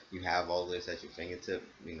you have all this at your fingertip,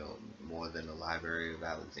 more than the Library of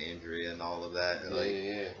Alexandria and all of that.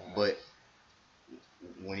 Yeah. But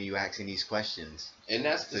when are you asking these questions? And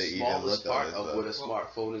that's the smallest part of what a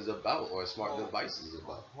smartphone is about, or a smart device is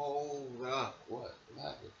about. Hold up. What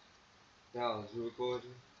happened? Dallas, you recording?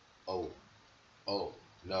 Oh,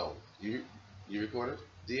 no. You recorded,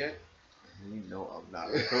 DA? You know I'm not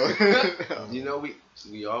recording. You know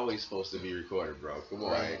we always supposed to be recorded, bro. Come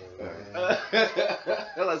on. Right.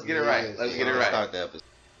 Let's get it right. Let's get it right. Start the episode.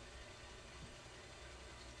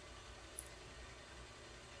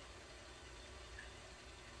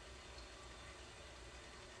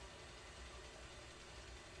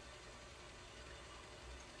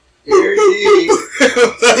 Here he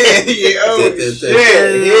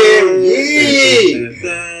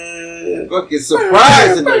is. Fucking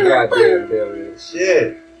surprising the goddamn building.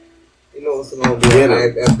 Shit. You know what's going to be a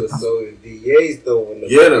hype episode of DA's throwing the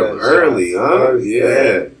Get him early, huh?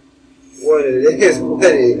 Yeah. What it is, and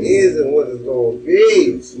what it's going to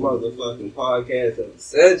be. This motherfucking podcast of the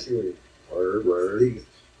century. Word.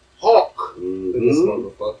 Hawk. Mm-hmm. This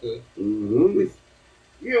motherfucker. Mm-hmm.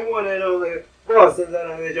 You want that on there? Boss, is that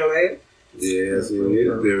on your man? Yes, it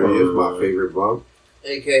is. There he is, my favorite bump.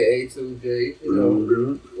 AKA 2J. You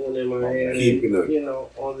know, one in my hand. Keeping it.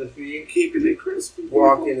 On the feet. Keeping it crispy.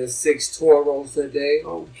 Walking in 6 Toros a day.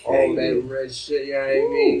 Okay. All that red shit, you know what I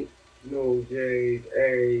mean? No J's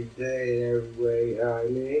every day, every way, you know what I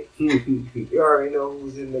mean? You already know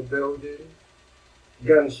who's in the building.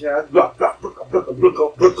 Gunshots. Block.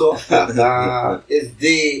 It's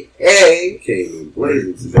D.A. Came in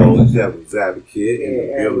blazing today. The Devil's Advocate in the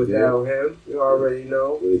And building. without him, you already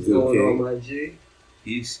know What it what's do, going on, King? my G.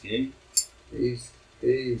 Peace, King. Peace.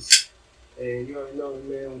 And you already know the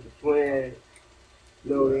man with the plan.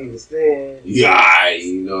 No need to stand. Yeah,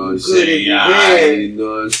 you know what I'm Good saying? as Yeah, you you know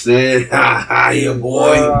what I'm saying? Yeah,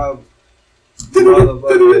 boy.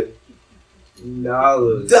 Motherfucking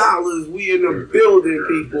dollars. Dollars, we in the building,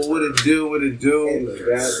 people. What it do? In the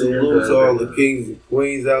bathroom. Salute to all the kings and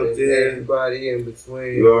queens out And there. everybody in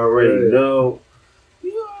between. You already Good. know.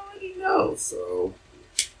 You already know. So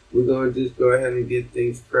we're gonna just go ahead and get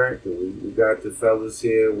things cracking. We got the fellas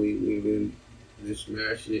here. We've been just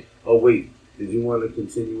smashing it. Oh wait, did you want to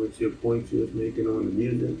continue with your point you was making on the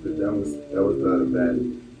music? Because that was not a bad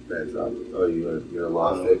topic. Oh, you're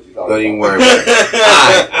lost it. Don't even worry about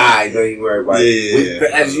it. Alright, don't even worry about it. Yeah.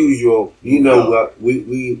 As usual, you know what? We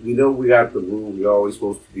know we got the room. We're always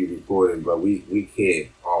supposed to be recording, but we can't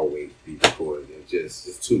always be recording.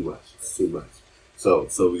 It's too much. It's too much. So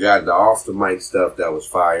we got the off the mic stuff that was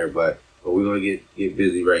fire, but we're gonna get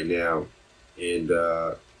busy right now, and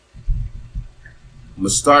I'm gonna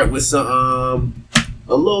start with some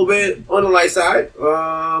a little bit on the light side.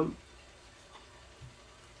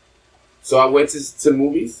 So I went to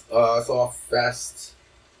movies. I saw Fast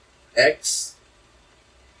X.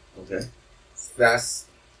 Okay. Fast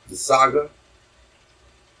the Saga.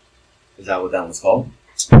 Is that what that one's called?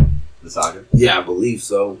 The Saga? Yeah, I believe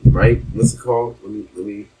so. Right? What's it called? Let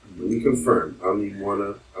me confirm. I don't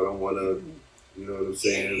wanna. You know what I'm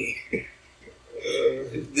saying?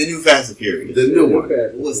 The new Fast and Furious. The new one.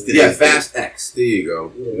 What's the Yeah, Fast X. There you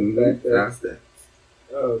go. Yeah, Fast X.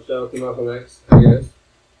 Oh, shout out to Malcolm X, I guess.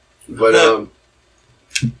 But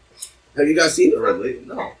have you guys seen it? Red Lady?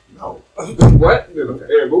 No. What? Yeah,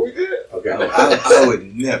 but we did. Okay. I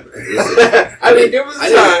would never. I mean, there was a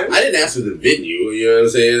time. I didn't ask for the venue. You know what I'm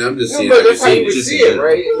saying? I'm just No, seeing. but If that's you've how seen you would it. see it,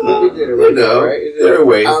 right? We did it right now, right? Is it- There are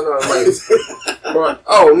ways. I don't know, like,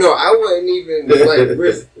 oh no, I wouldn't even like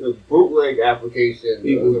risk the bootleg application.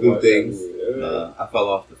 People do things. I fell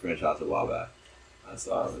off the franchise a while back. I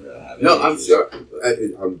saw it. No, I'm sure.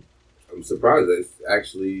 I'm surprised that it's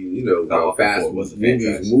actually, how fast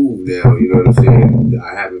movies move now. You know what I'm saying?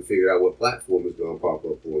 I haven't figured out what platform it's going to pop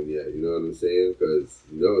up on yet. You know what I'm saying? Because it's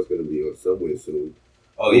going to be on somewhere soon.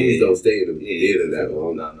 Oh, Movies yeah. don't stay in the theater that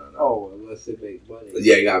long. No. Oh, unless it makes money. But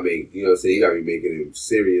yeah, you got to make, you know what I'm saying? You got to be making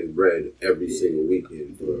serious bread every single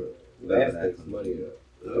weekend. That makes money though.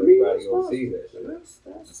 I mean, Everybody gonna see that shit.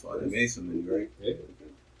 That's why they made so many, right? Yeah.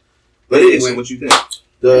 But anyway, what you think?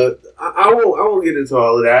 I won't get into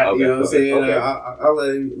all of that. Okay, you know what I'm saying? okay. I'll let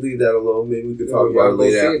him leave that alone. Maybe we can Yeah, talk about it go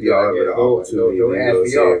later see after it, y'all I have guess. an Don't opportunity. ask you know what I'm me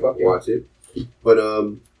y'all, saying? fuck it. Watch it. But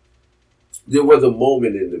there was a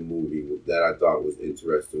moment in the movie that I thought was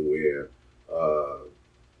interesting where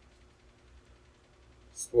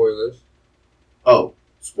Spoilers.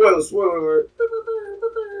 spoiler alert.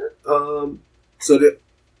 So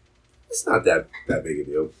it's not that big a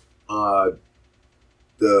deal.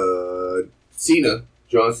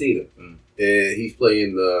 John Cena and he's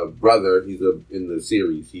playing the brother. He's in the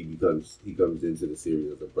series. He comes into the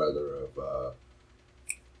series as a brother of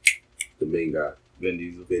the main guy, Vin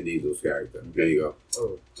Diesel. Vin Diesel's character. Okay. There you go.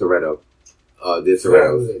 Oh. Toretto. The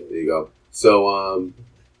Toretto's. There you go. So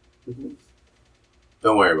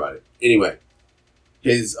don't worry about it. Anyway,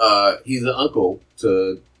 he's the uncle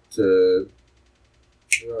to.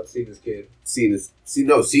 Cena's kid. Cena's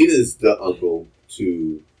the uncle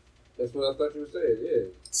to. That's what I thought you were saying. Yeah.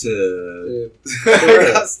 To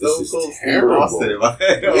That's this so is cool. terrible.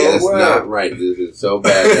 Yeah, that's not right. This is so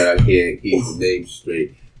bad that I can't keep the name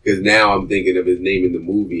straight. Because now I'm thinking of his name in the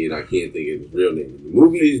movie and I can't think of his real name. In the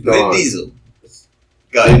movie is Vin Diesel.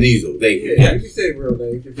 Vin Diesel. Thank you. Yeah, you can say real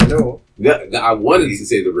name if you know. I wanted to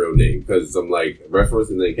say the real name because I'm like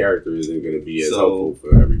referencing the character isn't going to be as helpful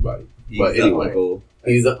for everybody. But anyway,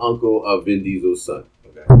 he's the uncle of Vin Diesel's son.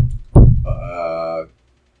 Okay.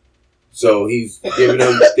 So he's giving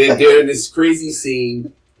them. They're in this crazy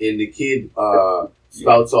scene, and the kid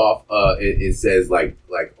spouts off and says like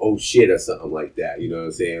oh shit or something like that. You know what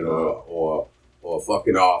I'm saying? Or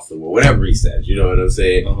fucking awesome or whatever he says. You know what I'm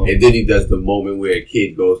saying? Uh-huh. And then he does the moment where a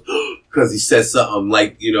kid goes because he says something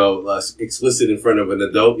like explicit in front of an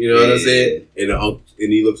adult. You know what I'm saying? And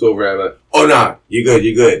he looks over at him like, oh nah, you're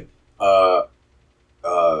good.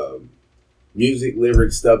 Music,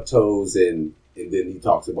 lyrics, stub toes, and then he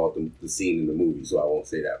talks about the scene in the movie, so I won't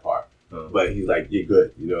say that part. But he's like, you're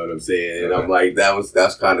good, you know what I'm saying? And I'm like,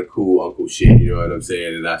 that's kind of cool uncle shit, you know what I'm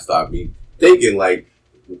saying? And that stopped me thinking, like,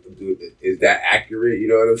 is that accurate, you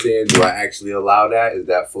know what I'm saying? Do I actually allow that? Is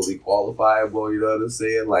that fully qualifiable, you know what I'm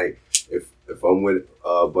saying? Like, if I'm with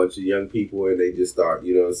a bunch of young people and they just start,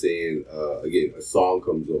 you know what I'm saying, again, a song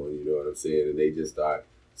comes on, you know what I'm saying, and they just start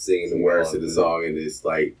singing the words to the song and it's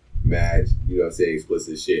like, mad, you know what I'm saying,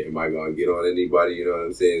 explicit shit. Am I gonna get on anybody? You know what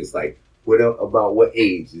I'm saying? It's like, about what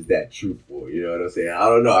age is that true for? You know what I'm saying? I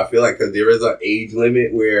don't know. I feel like because there is an age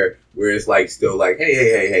limit where it's like still like,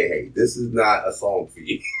 hey, this is not a song for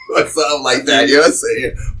you or something like that. You know what I'm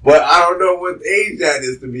saying? But I don't know what age that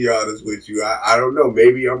is, to be honest with you. I don't know.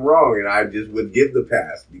 Maybe I'm wrong, and I just would give the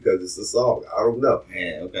pass because it's a song. I don't know.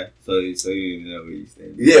 Yeah. Okay. So you know where you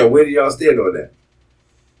stand. Yeah. Where do y'all stand on that?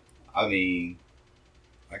 I mean,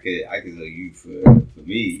 I could tell you for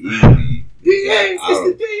me easily. DA, it's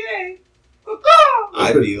the DA.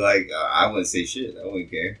 I'd be like, I wouldn't say shit. I wouldn't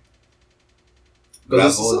care. But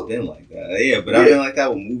I've always been like that. Yeah, but I've been like that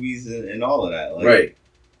with movies and all of that. Like, right.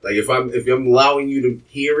 Like if I'm allowing you to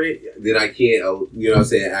hear it, then I can't. You know what I'm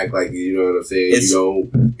saying? Act like you know what I'm saying.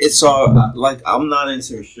 It's all like I'm not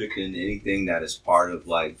into restricting anything that is part of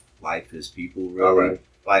like life as people. Really. All right.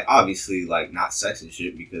 Like obviously, like not sex and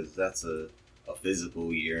shit because that's a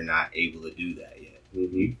physical. You're not able to do that yet.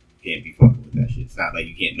 Mm-hmm. You can't be fucking with that shit. It's not like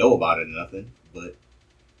you can't know about it or nothing, but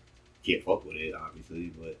you can't fuck with it,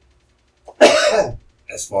 obviously. But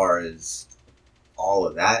as far as all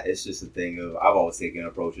of that, it's just a thing of I've always taken an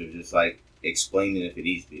approach of just like explaining if it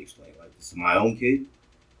needs to be explained. Like this is my own kid,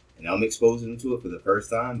 and I'm exposing him to it for the first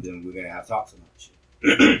time. Then we're gonna have talks about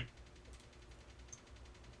shit.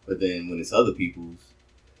 But then when it's other people's,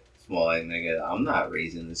 it's more like, nigga, I'm not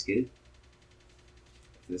raising this kid.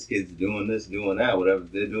 This kid's doing this, doing that, whatever.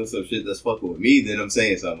 If they're doing some shit that's fucking with me, then I'm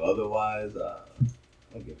saying something. Otherwise, I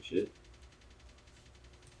don't give a shit.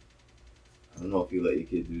 I don't know if you let your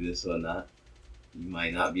kid do this or not. You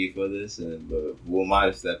might not be for this, but who am I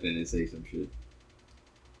to step in and say some shit?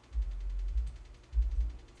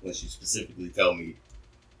 Unless you specifically tell me,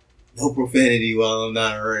 no profanity while I'm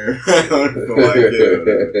not around for my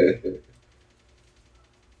kid.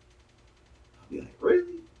 I'll be like, really?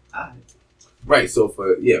 Right, so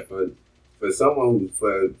for someone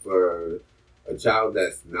who's for a child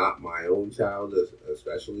that's not my own child,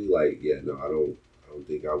 especially I don't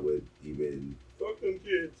think I would even fucking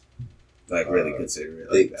kids like really consider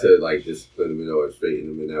it. Think like to like just put them in or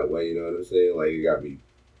straighten them in that way. You know what I'm saying? Like it got me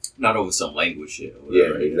not over some language shit. Or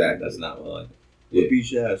whatever, yeah, exactly. That's not what yeah.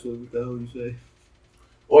 Beach ass. What the hell you say?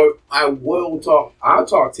 Or I'll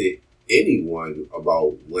talk to anyone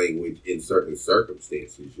about language in certain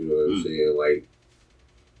circumstances, you know what I'm saying? Like,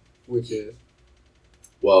 which is?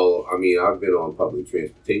 Well, I mean, I've been on public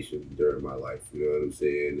transportation during my life, you know what I'm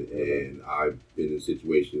saying? And I've been in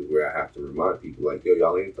situations where I have to remind people, like, yo,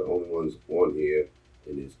 y'all ain't the only ones on here,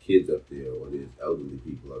 and there's kids up there, or there's elderly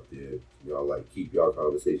people up there. Y'all, like, keep y'all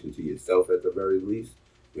conversation to yourself at the very least.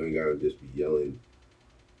 You ain't gotta just be yelling,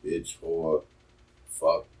 bitch, or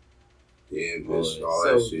fuck. Damn, bitch, all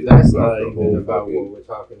that shit. That's not even about what we're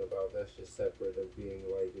talking about. That's just separate of being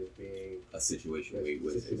like just being a situation where you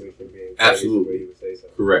would say something. Absolutely. Where you would say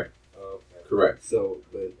something. Correct. Okay. Correct. So,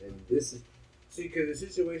 but and this is See, because the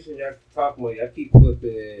situation y'all talking about, y'all keep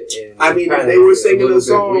flipping it. And I mean, if they were singing a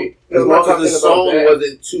song, as long as the song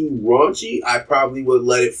wasn't too raunchy, I probably would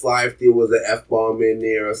let it fly if there was an F-bomb in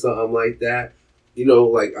there or something like that. You know,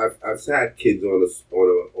 like I've had kids on a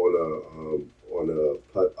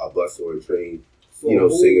bus or a train, so you know,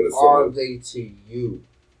 singing a song. Who are they to you?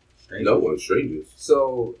 Strangers. No one, strangers.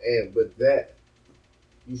 So, but that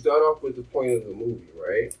you start off with the point of the movie,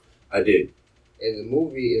 right? I did. And the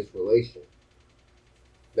movie is relation.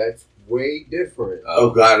 That's way different. Oh,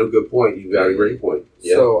 God, a good point. You got a great point.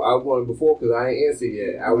 Yeah. So I want before because I ain't answered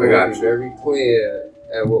yet. I want to be very clear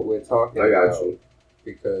at what we're talking about. I got you.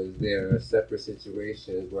 Because there are separate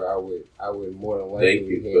situations where I would more than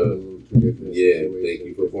likely handle two different situations. Thank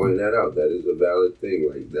you for pointing that out. That is a valid thing.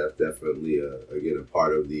 Like that's definitely again a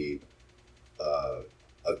part of the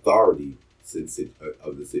authority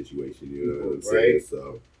of the situation. You know what I'm saying? Right.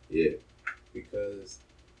 So yeah, because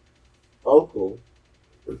Uncle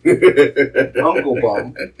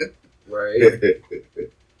Bum, right?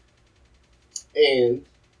 And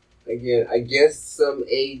again, I guess some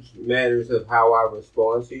age matters of how I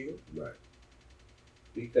respond to you. Right.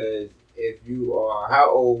 Because if you are,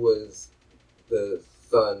 how old was the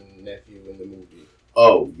son, nephew in the movie?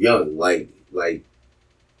 Oh, young, like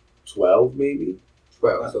 12 maybe?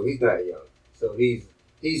 12, so he's not young. So he's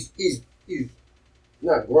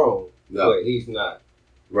not grown, but he's not.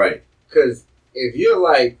 Right. Because if you're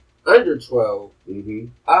like under 12,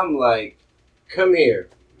 I'm like, come here.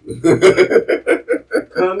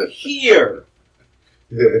 Come here.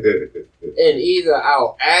 And either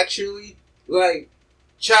I'll actually like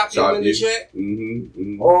chop you in the check,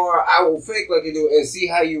 or I will fake like you do and see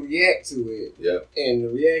how you react to it. Yeah. And the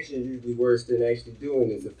reaction is usually worse than actually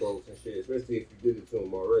doing it to folks and shit, especially if you did it to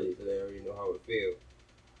them already, because they already know how it feels.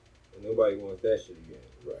 And nobody wants that shit again.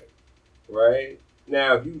 Right. Right?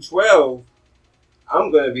 Now, if you 12,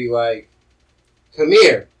 I'm going to be like, come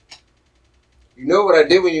here. You know what I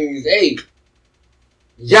did when you was 8?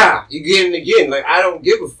 Yeah, you get it again. Like, I don't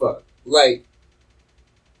give a fuck. Like,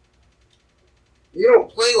 you don't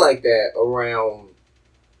play like that around,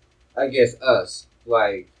 I guess, us.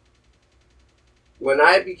 Like, when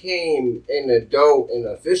I became an adult, an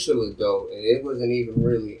official adult, and it wasn't even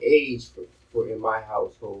really age for in my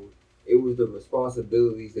household, it was the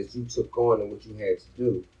responsibilities that you took on and what you had to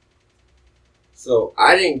do. So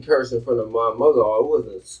I didn't curse in front of my mother, or it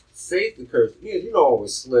wasn't safe to curse. You don't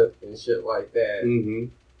always slip and shit like that.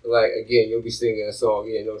 Like, again, you'll be singing a song,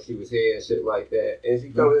 you know she was here and shit like that. And she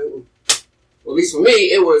comes in, well, at least for me,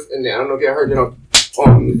 it was, and I don't know if y'all heard it on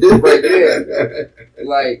right there.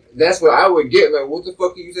 Like, that's what I would get. Like, what the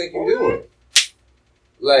fuck do you think you're doing?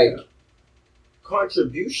 Like,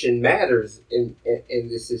 contribution matters in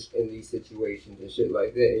these situations and shit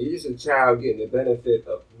like that. And you're just a child getting the benefit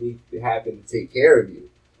of me having to take care of you.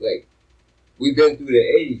 Like, we've been through the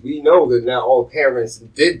 80s. We know that not all parents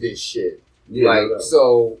did this shit. Yeah,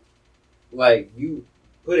 so, like, you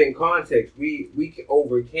put in context, we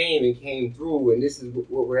overcame and came through, and this is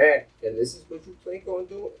what we're at, and this is what you think on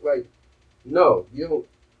doing. Like, no, you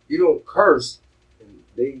don't curse. And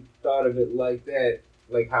they thought of it like that,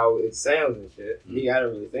 like how it sounds and shit. Me, I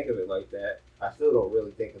don't really think of it like that. I still don't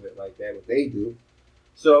really think of it like that, but they do.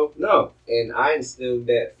 So no, and I instilled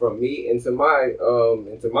that from me into my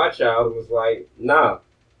child. It was like, nah.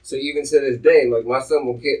 So even to this day, like, my son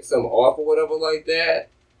will get some off or whatever like that,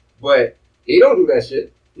 but he don't do that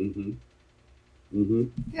shit.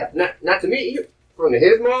 Yeah, not to me. In front of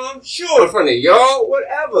his mom, sure. In front of y'all,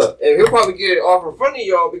 whatever. And he'll probably get it off in front of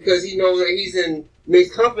y'all because he knows that he's in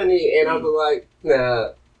mixed company, and I'll be like,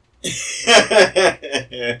 nah.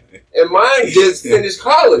 And mine just finished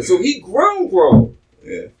college, so he grown.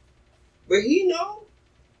 Yeah. But he know.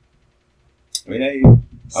 I mean,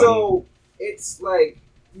 it's like,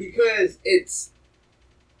 because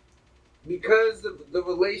the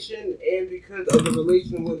relation and because of the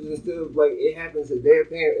relation was instilled, like, it happens to their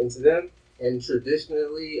parent and to them, and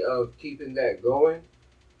traditionally of keeping that going,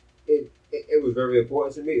 it was very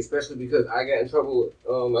important to me, especially because I got in trouble.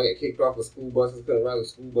 I got kicked off of school buses, couldn't ride a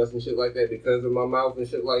school bus and shit like that because of my mouth and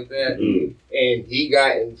shit like that. And he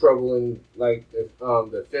got in trouble in like the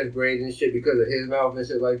 5th grade and shit because of his mouth and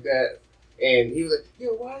shit like that. And he was like,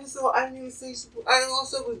 yo, why is so? I didn't even say. I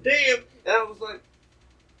also was damn. And I was like,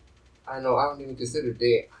 I know, I don't even consider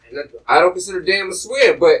damn. I don't consider damn a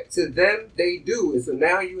swear, but to them, they do. And so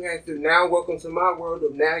now you have to, welcome to my world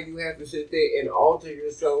of now you have to sit there and alter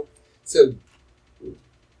yourself to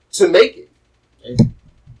make it.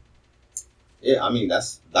 Yeah, I mean,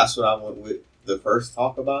 that's what I went with. The first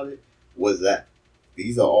talk about it was that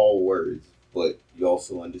these are all words, but you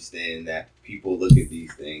also understand that people look at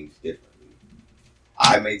these things differently.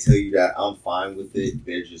 I may tell you that I'm fine with it.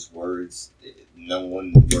 They're just words. No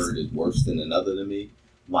one word is worse than another to me.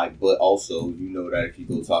 But also, you know that if you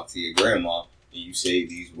go talk to your grandma and you say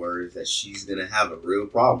these words, that she's gonna have a real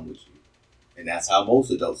problem with you, and that's how most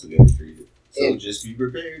adults are gonna treat it. So just be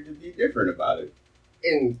prepared to be different about it.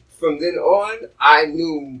 And from then on, I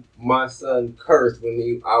knew my son cursed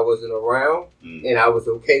when I wasn't around, and I was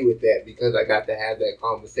okay with that because I got to have that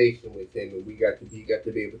conversation with him, and he got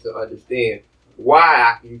to be able to understand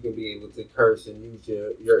why you can be able to curse and use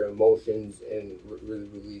your emotions and really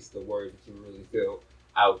release the words that you really feel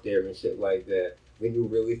out there and shit like that when you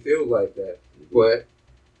really feel like that. But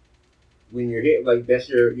when you're here, like, that's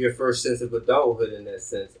your first sense of adulthood, in that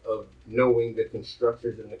sense of knowing the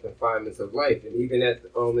constructions and the confinements of life. And even at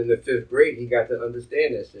in the 5th grade, he got to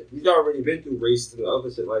understand that shit. He's already been through racism and other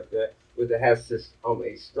shit like that, where there has a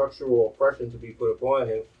structural oppression to be put upon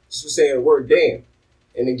him just for saying the word damn.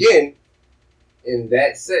 And again, in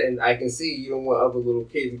that setting, I can see you don't want other little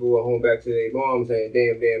kids going home back to their mom saying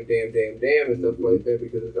damn, damn, damn, damn, damn, and stuff like that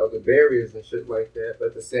because there's other barriers and shit like that. But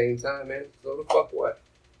at the same time, man, so the fuck what?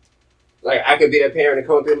 Like, I could be that parent and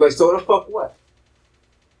come through and be like, so the fuck what?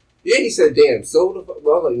 Yeah, he said, damn, so the fuck?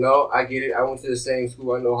 Well, I was like, no, I get it. I went to the same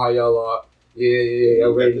school. I know how y'all are. Yeah,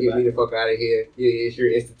 I'm ready to get me the fuck out of here. Yeah, it's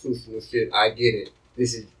your institutional shit. I get it.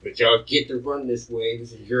 But y'all get to run this way.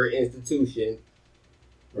 This is your institution.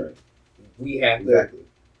 Right. We have to. Exactly.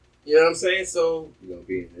 You know what I'm saying? So, You're going to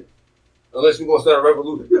be in it. unless we're going to start a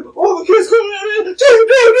revolution. All the kids coming out here.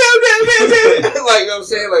 Like, you know what I'm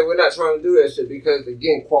saying? Like, we're not trying to do that shit because,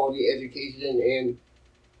 again, quality education and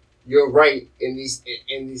you're right in these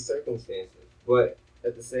circumstances. But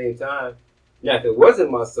at the same time, now if it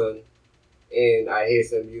wasn't my son and I hear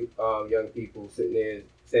some young people sitting there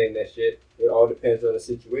saying that shit, it all depends on the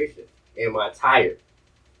situation. Am I tired?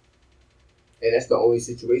 And that's the only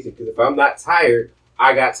situation. Because if I'm not tired,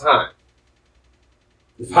 I got time.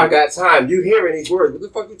 If I got time, you hearing these words, what the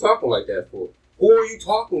fuck you talking like that for? Who are you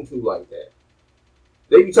talking to like that?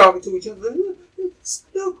 They be talking to each other.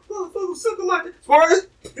 Yo, motherfucker, suck on my dick. As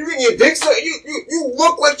you getting your dick sucked, you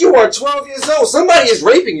look like you are 12 years old. Somebody is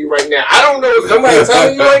raping you right now. I don't know if somebody's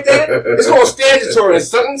telling you like that. It's called statutory and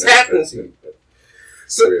something's happening to you.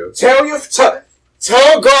 So tell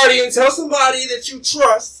a guardian, tell somebody that you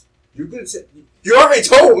trust. You already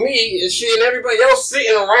told me and shit, and everybody else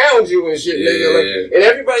sitting around you and shit, nigga. And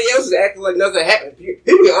everybody else is acting like nothing happened.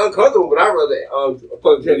 People get uncomfortable, but I'd rather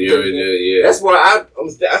plug That's why I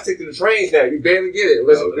stick to the trains now. You barely get it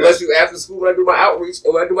unless you after school when I do my outreach.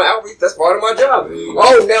 And when I do my outreach, that's part of my job.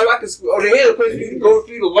 Oh, now I can. Here's a place for you to go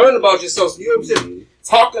for you to learn about yourself. So you know what I'm saying?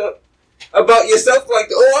 Talking about yourself like,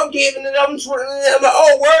 I'm giving it up. I'm like,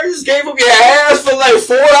 word, you just gave up your ass for like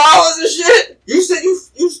 $4 and shit. You said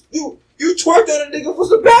you twerked on a nigga for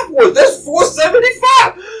some backwood. That's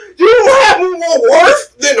 $4.75. You don't have more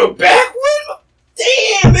worth than a backwood?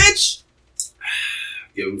 Damn, bitch.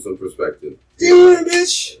 Give him some perspective. Damn,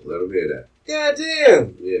 bitch. Let him hear that.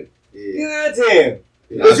 Goddamn. Yeah. Goddamn.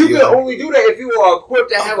 Because you can only do that if you are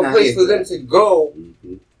equipped to have a place for them to go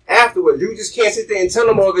afterwards. You just can't sit there and tell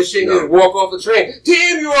them all this shit and just walk off the train.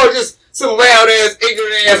 Damn, you are just some loud ass,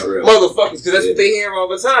 ignorant ass motherfuckers. Because that's what they hear all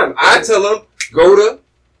the time. I tell them, go to.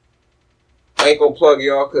 I ain't gonna plug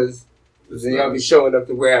y'all because then y'all be showing up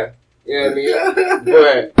to where, you know what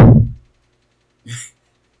I mean?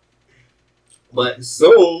 But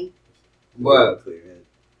soon, but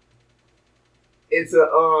it's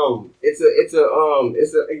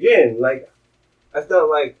again, like, I felt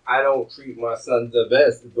like I don't treat my sons the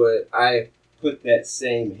best, but I put that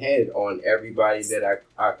same head on everybody that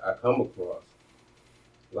I come across.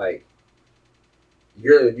 Like,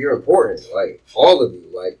 you're important, like, all of you,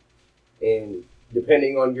 like. And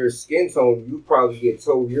depending on your skin tone, you probably get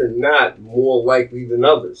told you're not more likely than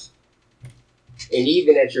others. And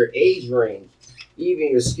even at your age range,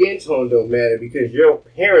 even your skin tone don't matter because your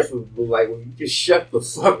parents would be like, well, you just shut the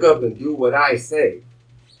fuck up and do what I say.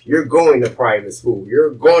 You're going to private school.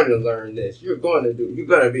 You're going to learn this. You're going to do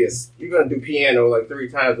piano like 3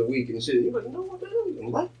 times a week and shit. And you're like, no, I don't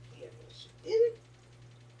even like piano shit. Damn it.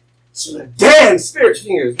 Damn spiritual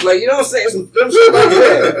fingers, like, you know what I'm saying? Some shit like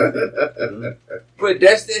that. But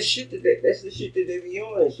that's the shit that they be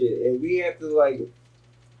on and shit. And we have to, like,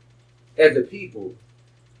 as a people,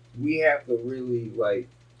 we have to really, like,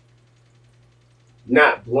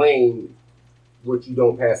 not blame what you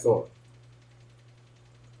don't pass on.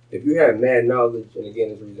 If you have mad knowledge, and again,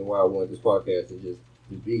 that's the reason why I wanted this podcast to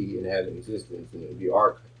be and have an existence and be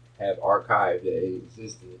have archived that it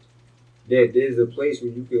existed. that there's a place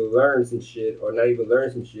where you can learn some shit, or not even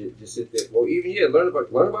learn some shit, just sit there. Well, even learn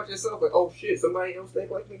about yourself. Like, oh shit, somebody else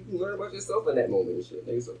think like me. You can learn about yourself in that moment and shit.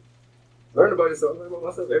 Nigga, so learn about yourself, learn about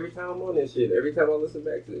myself every time I'm on this shit. Every time I listen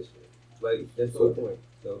back to this shit. Like that's the whole point.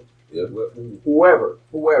 So yeah. Whoever,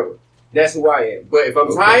 that's who I am. But if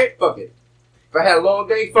I'm tired, fuck it. If I had a long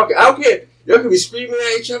day, fuck it. I don't care. Y'all can be screaming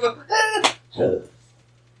at each other.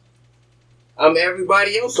 I'm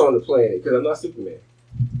everybody else on the planet because I'm not Superman.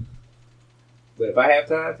 But if I have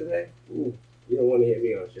time today, you don't want to hear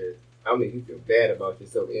me on shit. I'll make you feel bad about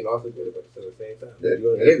yourself and also good about yourself at the same time.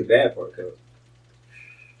 Here's the bad part, though.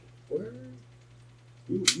 Word?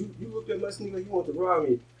 You looked at my sneaker like you want to rob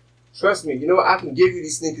me. Trust me, you know what? I can give you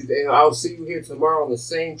these sneakers and I'll see you here tomorrow on the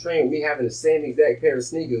same train with me having the same exact pair of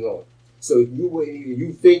sneakers on. So if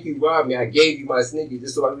you think you robbed me, I gave you my sneakers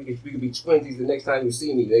just so we could be twinsies the next time you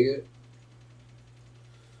see me, nigga.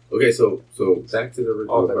 Okay, so back to the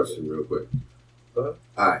original question real quick. Uh-huh.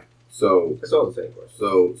 Alright. So it's all the same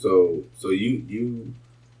question. So you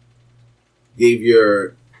gave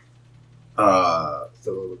your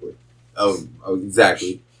soliloquy. Oh,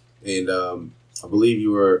 exactly. And I believe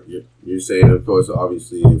you're saying, of course,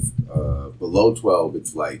 obviously, if below 12,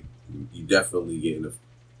 it's like you definitely getting the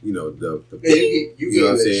you know what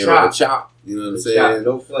I'm saying, or the chop. You know what I'm saying? Shot,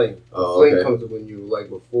 no flame. Flame comes when you like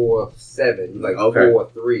before 7, like 4,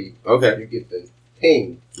 3. Okay. You get the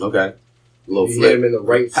ping. Okay. A little you flip. hit him in the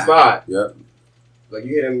right spot. Yep. Like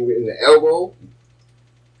you hit him in the elbow.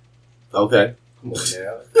 Okay. Come on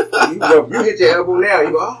now. you hit your elbow now.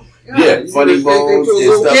 You go, oh my God. Yeah, funny bones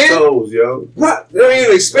and stuffed toes, yo. What? They don't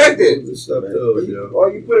even expect it. Stuffed toes, yo. Or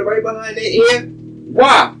you put it right behind their ear.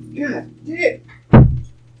 Why? God damn.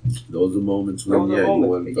 Those are moments when you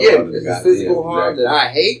want to it's a physical harm that I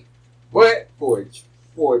hate, but for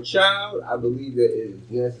a child, I believe that it is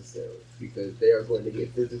necessary because they are going to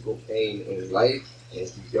get physical pain in life, and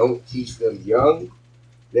if you don't teach them young,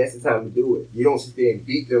 that's the time to do it. You don't sit there and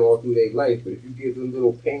beat them all through their life, but if you give them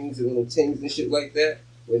little pains and little tings and shit like that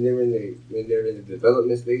when they're in the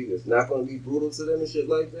development stage, it's not going to be brutal to them and shit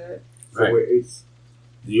like that. So right.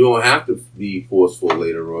 You don't have to be forceful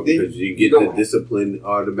later on because you get the discipline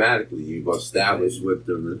automatically. You've established with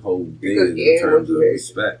the whole thing in terms of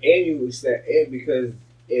respect. And you respect, and because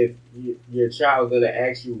if your child's gonna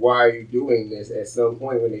ask you why are you doing this at some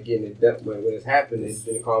point when they're getting it done, when it's happening, it's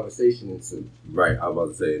been a conversation ensues. Right, I was about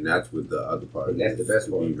to say, and that's what the other part. And that's the best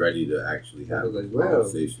part. Be ready to actually have a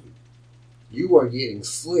conversation. You are getting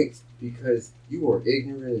flicked because you are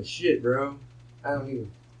ignorant as shit, bro. I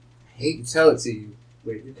hate to tell it to you.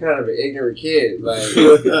 But you're kind of an ignorant kid. Like,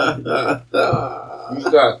 you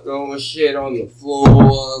start throwing shit on the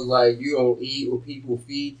floor. Like, you don't eat what people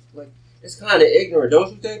feed. Like, it's kind of ignorant. Don't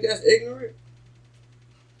you think that's ignorant?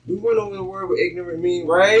 We went over the word what ignorant mean,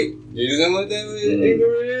 right? Isn't what that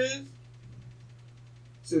ignorant is?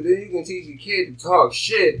 So then you can teach your kid to talk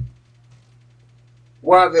shit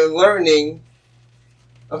while they're learning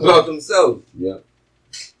about themselves. Yeah.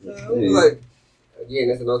 Like, again,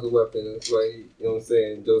 that's another weapon. That's why, you know what I'm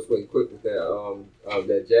saying, Joe Sway quick with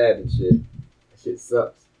that jab and shit. That shit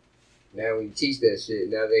sucks. Now when you teach that shit,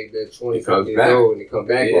 now they're 20-something years old and they come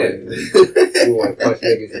back on you. You want to punch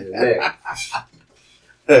niggas in the neck.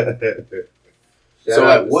 So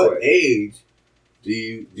at what age do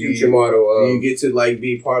you get to like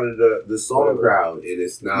be part of the song crowd and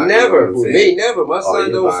it's not never, you know for me, never. My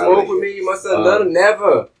son don't smoke with me, my son none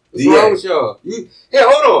never. What's wrong with y'all? Hey,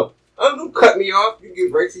 hold on. Don't cut me off. You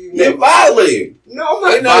get right to you. You're violating. No,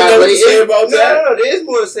 I'm not violating. Nothing to say about that. No, there is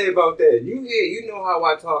more to say about that. You know how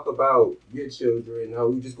I talk about your children, how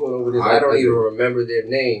we just going over this. I don't even remember their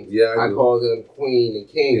names. Yeah, I call them Queen and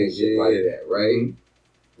King and shit like that, right?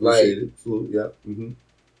 Mm-hmm. Like, yeah. Mm-hmm.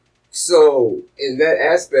 So in that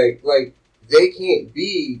aspect, like they can't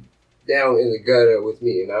be down in the gutter with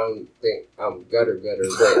me, and I don't think I'm gutter, but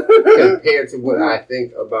compared to what I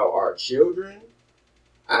think about our children.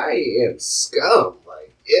 I am scum.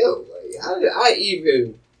 Like, ew. Like, how did I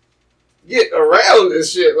even get around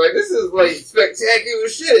this shit? Like, this is, like, spectacular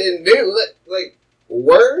shit. And they're, like,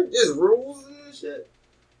 word, just rules and shit.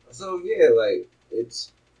 So, yeah, like,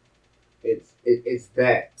 it's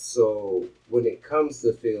that. So, when it comes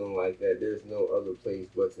to feeling like that, there's no other place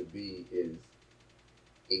but to be is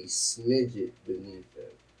a smidget beneath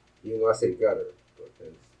them. You know, I say gutter,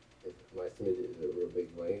 because my smidget is a real big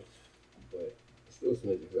lane. But still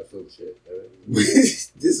smidget because I feel shit.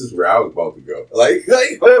 This is where I was about to go. Like,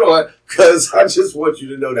 hold on, because I just want you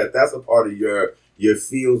to know that that's a part of your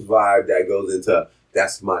feels vibe that goes into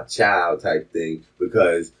that's my child type thing,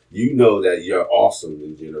 because you know that you're awesome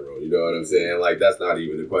in general. You know what I'm saying? Like, that's not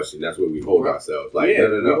even the question. That's where we hold ourselves. Like, yeah,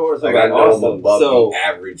 no. Like, I know awesome. I'm above the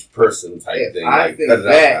average person type thing. I like, think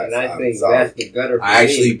that, and I think that's the gutter for I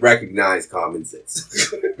actually recognize common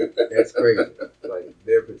sense. That's crazy. Like,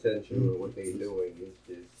 their potential and what they're doing is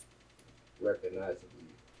just recognizably,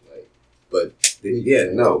 like. But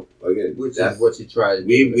no. Again, which is what you try to do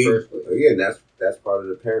in the first place. Again, that's part of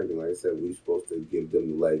the parenting. Like I said, we're supposed to give them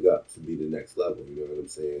the leg up to be the next level. You know what I'm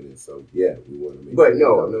saying? And so, yeah, we want to make. But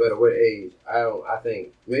no matter what age, I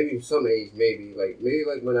think maybe some age, maybe like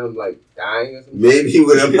when I'm like dying or something. Maybe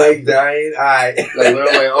when I'm like dying, like when I'm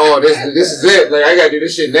like, oh, this is it. Like, I gotta do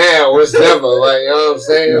this shit now or it's never. Like, you know what I'm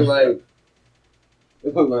saying? Like,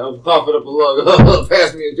 I'm coughing up a lung.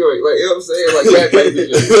 Pass me a joint. Like, you know what I'm saying? Like that type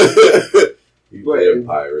of shit. You damn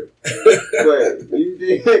pirate. But you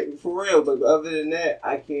did for real. But other than that,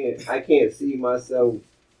 I can't see myself.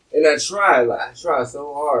 And I try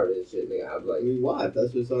so hard and shit. Nigga, I'm like, why? If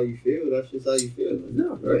that's just how you feel, that's just how you feel. Like,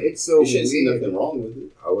 no, right? It's so you shouldn't see weird. nothing wrong with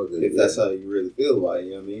it. I wasn't. If that's how you really feel about it,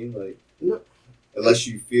 you know what I mean? Like, no. Unless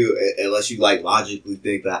you like logically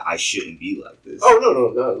think that I shouldn't be like this. Oh no,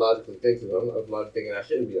 not logically thinking. I'm logically thinking I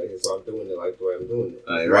shouldn't be like this, so I'm doing it like the way I'm doing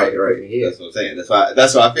it. Right. That's what I'm saying.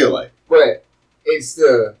 That's what I feel like. But it's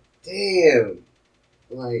the damn.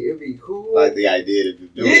 Like, it'd be cool. Like the idea to do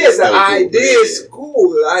it. Yeah, the idea is cool.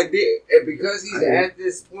 The idea, and because he's at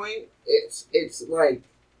this point, it's like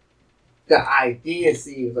the idea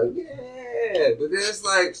seems like, yeah, but then it's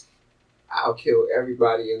like, I'll kill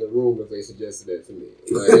everybody in the room if they suggested that to me.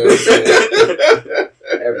 Like, you know what I'm saying?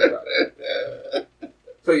 Everybody.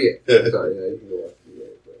 So yeah, sorry, you can go watch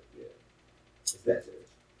it, but yeah, it's that serious.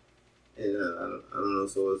 And I don't know.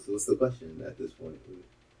 So what's the question at this point?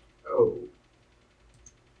 Oh.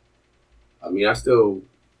 I mean, I still,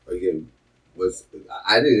 again,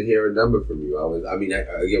 I didn't hear a number from you.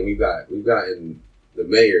 We've gotten the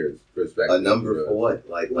mayor's perspective. A number for what?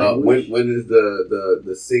 Like when is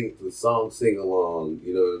the song sing along?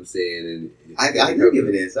 You know what I'm saying? And I did give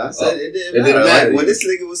an answer. I said it didn't matter. Like, when this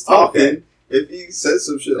nigga was talking, if he said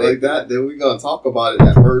some shit like that, then we gonna talk about it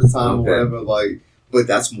that first time or whatever. Like. But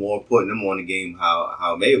that's more putting them on the game.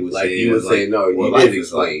 How Mayor was like saying. You were saying no. You did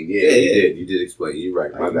explain. Yeah, you did. You did explain. You're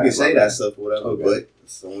right. You can say that stuff or whatever, but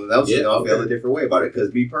someone else is gonna feel a different way about it.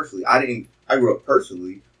 Because me personally, I grew up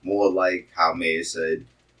personally more like how Mayor said,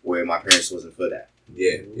 where my parents wasn't for that.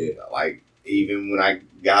 Yeah. Like even when I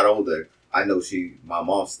got older, I know my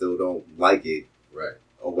mom still don't like it, right,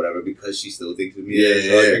 or whatever, because she still thinks of me as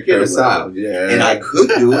a kid. And I could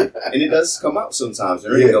do it, and it does come out sometimes.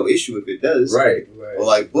 There ain't no issue if it does, right.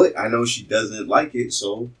 Or but I know she doesn't like it,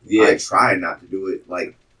 so I try not to do it.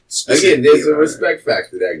 Like again, there's a respect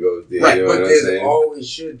factor that goes there, right? You know but there always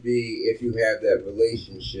should be if you have that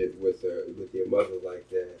relationship with your mother like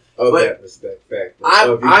that. That respect factor. I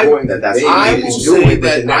will say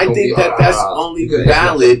that I think that that's only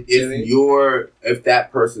valid if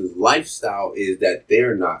that person's lifestyle is that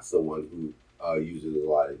they're not someone who uses a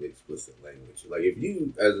lot of explicit language. Like if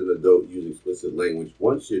you, as an adult, use explicit language,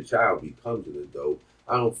 once your child becomes an adult,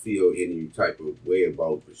 I don't feel any type of way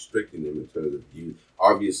about restricting them in terms of you.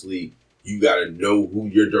 Obviously, you got to know who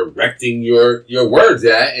you're directing your words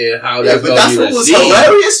at and how that's going to be received. But that's what was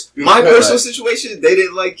hilarious. My personal situation, they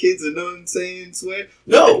didn't like kids and them saying swear.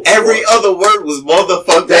 No. Every other word was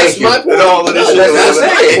motherfucker. That's my point. And all of this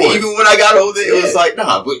shit. And even when I got older, it was like,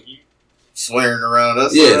 nah, but you swearing around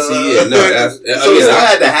us. Yeah, that's... So I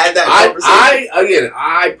had to have that conversation.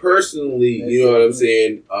 I personally, you know what I'm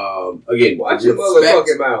saying? Again, watch your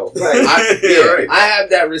motherfucking mouth. Right. I have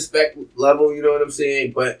that respect level, you know what I'm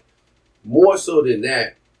saying? But more so than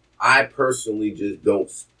that, I personally just don't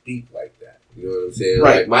speak like that. You know what I'm saying?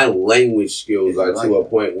 Right. Like my language skills are to a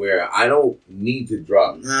point where I don't need to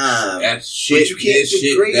drop that shit. But you can't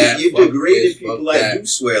degrade it. You degraded people that do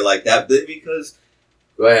swear like that, because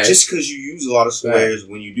just because you use a lot of swears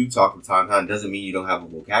when you do talk from time to time doesn't mean you don't have a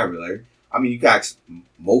vocabulary. I mean, you can ask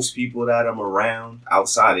most people that I'm around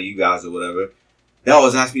outside of you guys or whatever. They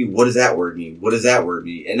always ask me, "What does that word mean? What does that word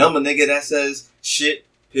mean?" And I'm a nigga that says shit,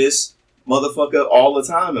 piss, motherfucker all the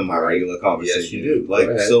time in my regular conversation. Yes, you do.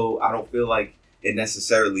 Like, so I don't feel like it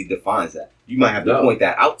necessarily defines that. You might have to point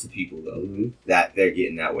that out to people though, that they're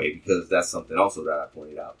getting that way, because that's something also that I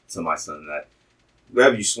pointed out to my son, that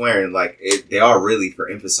wherever you swearing, like they are really for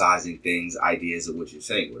emphasizing things, ideas of what you're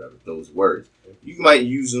saying, whatever, those words. You might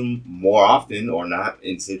use them more often or not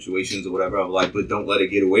in situations or whatever. I'm like, but don't let it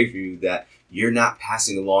get away from you that you're not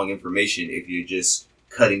passing along information if you're just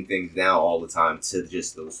cutting things down all the time to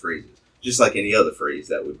just those phrases. Just like any other phrase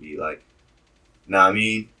that would be like, Nah, I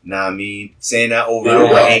mean. Saying that over and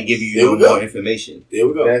over ain't giving you no more information. There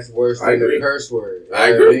we go. That's worse than the curse word. I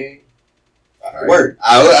agree. Word.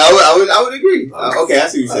 I would agree. Okay, I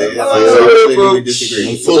see what you're saying. I wasn't even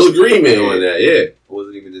disagreeing. Full agreement on that, yeah. I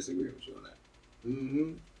wasn't even disagreeing with you on that.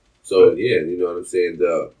 Mm-hmm. So, yeah, you know what I'm saying?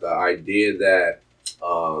 The idea that,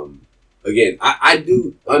 again, I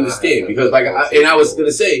do understand because, like, I was going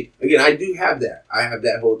to say, again, I do have that. I have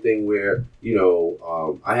that whole thing where, you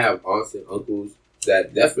know, I have aunts and uncles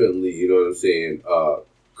that definitely, you know what I'm saying,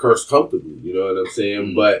 curse comfortably, you know what I'm saying?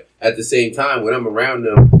 Mm-hmm. But at the same time, when I'm around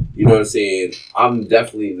them, you know what I'm saying, I'm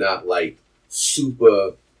definitely not, like,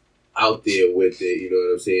 super out there with it, you know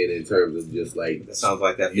what I'm saying, in terms of just, like... That sounds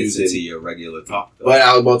like that fits into your regular talk, though. But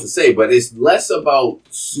I was about to say, but it's less about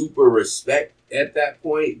super respect at that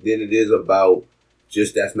point than it is about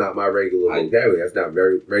just that's not my regular vocabulary. That's not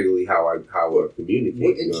very regularly how I communicate.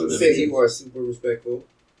 Wouldn't you say you are super respectful?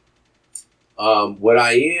 What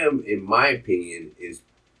I am, in my opinion, is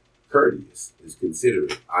courteous, is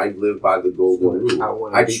considerate. I live by the golden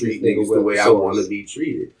rule. I treat niggas the way I want to be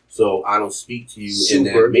treated. So I don't speak to you in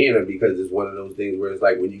that manner because it's one of those things where it's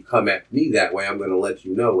like when you come at me that way, I'm going to let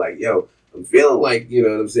you know, like, yo, I'm feeling like, you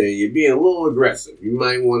know what I'm saying, you're being a little aggressive. You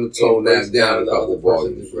might want to tone that down a couple of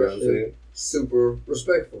volumes. You know what I'm saying? Super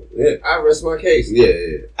respectful. Yeah. I rest my case.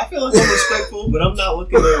 Yeah. I feel like I'm respectful, but I'm not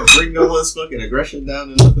looking to bring no one's fucking aggression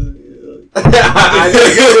down or nothing.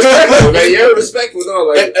 You're respectful though.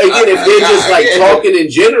 Like, again, if they're just like talking in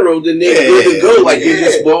general, then they're good to go. Like you're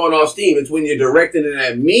just blowing off steam. It's when you're directing it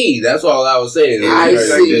at me. That's all I was saying. I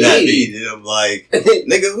see. At me, and I'm like,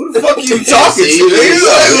 nigga, who the fuck are you talking to?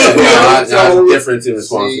 Nigga? Difference in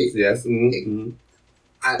responses. Yes. Mm-hmm.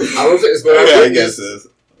 I guess so.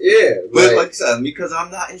 Yeah, but like I said, because I'm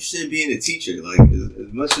not interested in being a teacher. Like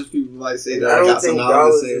as much as people like say that, I don't think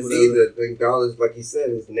dollars is either. I think dollars, like you said,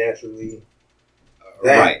 is naturally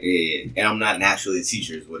right. Yeah, and I'm not naturally a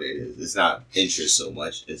teacher. Is what it is. It's not interest so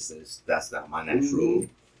much. It's that's not my natural.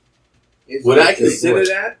 What I consider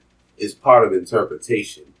that is part of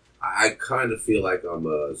interpretation. I kind of feel like I'm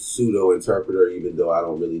a pseudo interpreter, even though I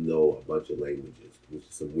don't really know a bunch of languages, which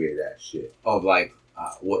is some weird ass shit. Of like.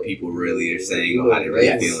 What people really are saying or how they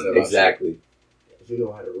really feeling. Exactly. You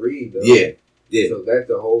know how to read, though. Yeah. So that's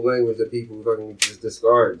the whole language that people fucking just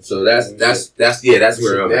discard. So that's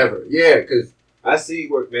where I'm never. Yeah, because I see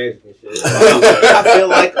work magic and shit. I feel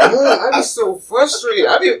like I'd be so frustrated.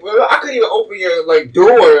 I couldn't even open your like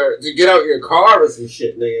door to get out your car or some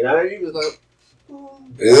shit, nigga. And he was like.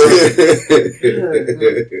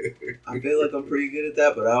 I feel like I'm pretty good at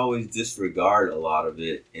that, but I always disregard a lot of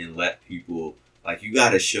it and let people. Like, you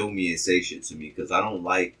gotta show me and say shit to me, because I don't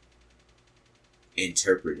like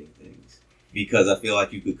interpreting things. Because I feel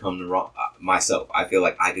like you could come to wrong... myself, I feel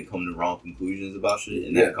like I could come to wrong conclusions about shit,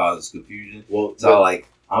 and that causes confusion. Like,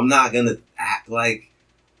 I'm not gonna act like...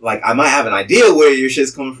 Like, I might have an idea where your shit's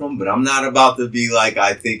coming from, but I'm not about to be like,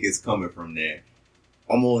 I think it's coming from there.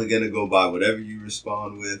 I'm only gonna go by whatever you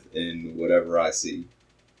respond with and whatever I see.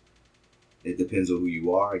 It depends on who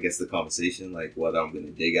you are. I guess the conversation, like whether I'm gonna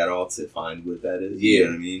dig at all to find what that is. Yeah, you know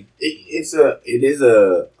what I mean. It is a.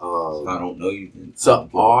 If I don't know you, then it's an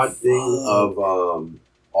odd thing of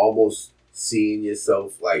almost seeing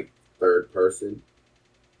yourself like third person.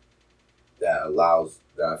 That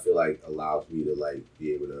I feel like allows me to like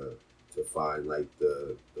be able to find like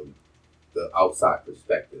the outside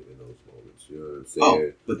perspective in those moments. You know what I'm saying?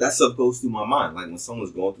 Oh, but that stuff goes through my mind. Like when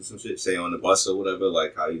someone's going through some shit, say on the bus or whatever,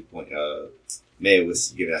 like how you point, May was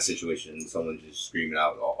giving that situation, and someone just screaming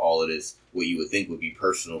out all of this, what you would think would be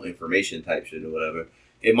personal information type shit or whatever.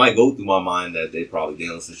 It might go through my mind that they probably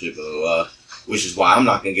dealing with some shit, but which is why I'm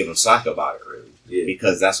not gonna give them slack about it, really,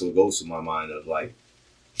 because that's what goes through my mind of like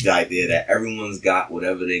the idea that everyone's got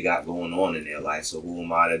whatever they got going on in their life. So who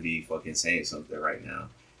am I to be fucking saying something right now,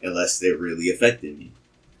 unless they're really affecting me?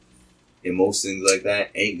 And most things like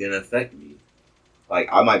that ain't gonna affect me. Like,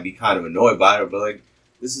 I might be kind of annoyed by it, but like,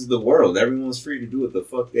 this is the world. Everyone's free to do what the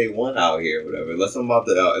fuck they want out here, whatever. Unless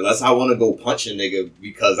unless I want to go punch a nigga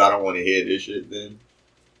because I don't want to hear this shit, then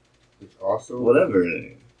it's also whatever.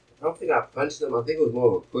 I don't think I punched him. I think it was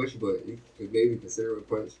more of a push, but you could maybe consider a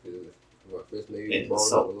punch because my fist maybe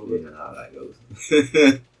balled up a little bit. You know how that goes.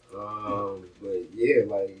 But yeah,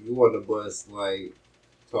 like you want to bust like.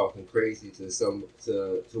 Talking crazy to somebody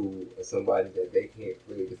that they can't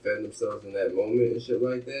really defend themselves in that moment and shit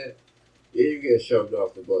like that. Yeah, you get shoved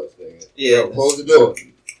off the bus, nigga. Yeah, close the door.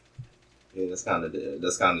 Yeah, that's kind of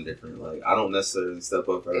different. Like I don't necessarily step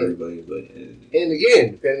up for everybody, but and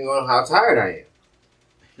again, depending on how tired I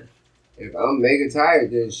am. If I'm mega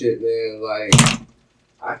tired, then shit, man, like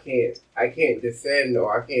I can't defend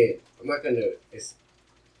or I'm not gonna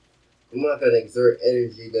exert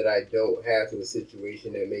energy that I don't have to a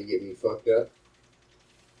situation that may get me fucked up.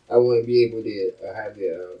 I want to be able to have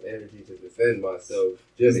the energy to defend myself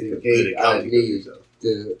just in case I need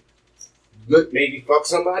to maybe fuck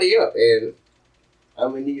somebody up, and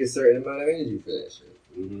I'm gonna need a certain amount of energy for that shit.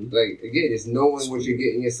 Mm-hmm. Like again, it's knowing what you're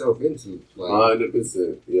getting yourself into.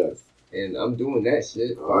 100%, yes. And I'm doing that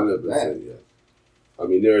shit. 100%, yes. I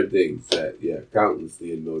mean, there are things that,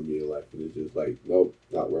 countlessly annoy me in life, and it's just like, nope,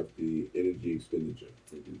 not worth the energy expenditure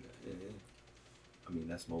to do that. Yeah. I mean,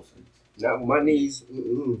 that's most things. Not with my knees.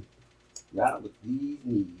 Not with these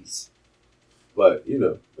knees. But,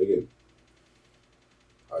 again,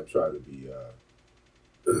 I try to be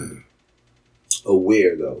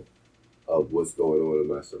aware, though, of what's going on in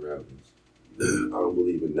my surroundings. I don't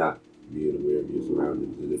believe in not being aware of your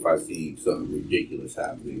surroundings. And if I see something ridiculous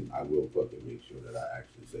happening, I will fucking make sure that I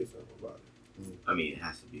actually say something about it. I mean, it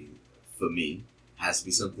has to be, for me,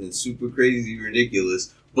 something super crazy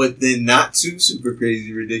ridiculous, but then not too super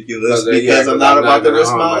crazy ridiculous because I'm not about to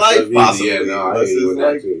risk my life, possibly. Yeah, no, I hate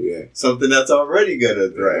that too, something that's already going to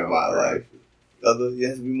threaten my life. It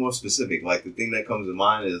has to be more specific. Like, the thing that comes to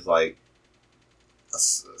mind is, like, a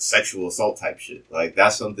sexual assault type shit. Like,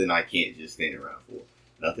 that's something I can't just stand around for.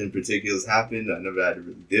 Nothing particular's happened. I never had to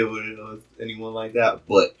really deal with it with anyone like that.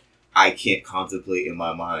 But I can't contemplate in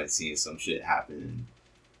my mind seeing some shit happen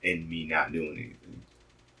and me not doing anything.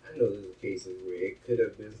 I know there's cases where it could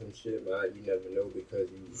have been some shit, but you never know because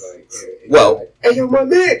you was like, hey yo, my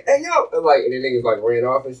man, hey yo, and the niggas like ran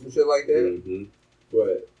off and some shit like that. Mm-hmm.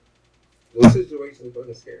 But those situations are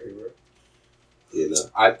fucking scary, bro.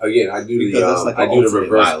 I do the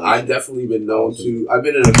reverse. Violation. I've definitely been known to. I've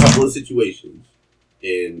been in a couple of situations,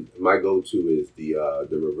 and my go-to is the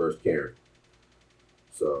reverse Karen.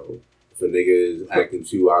 So if a nigga is acting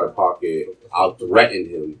too out of pocket, I'll threaten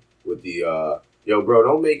him with the yo, bro,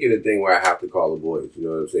 don't make it a thing where I have to call the boys. You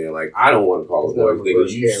know what I'm saying? Like, I don't want to call the boys. Nigga,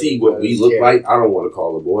 you see what we look like. I don't want to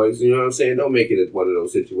call the boys. You know what I'm saying? Don't make it one of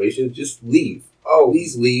those situations. Just leave.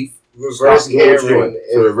 Please leave. Reverse Karen.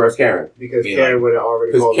 Reverse Karen. Because Karen would have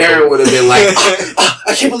already called. Because Karen would have been like,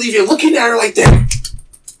 I can't believe you're looking at her like that.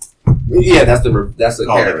 Yeah, that's the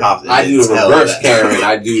Karen. I do the reverse Karen.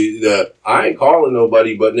 I ain't calling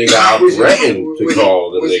nobody, but nigga, I'll threaten to call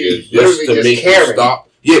the niggas just to make you stop.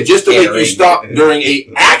 Yeah, just to make you stop during a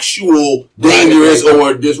actual dangerous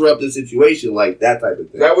or disruptive situation, like that type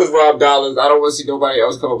of thing. That was Rob Dollars. I don't want to see nobody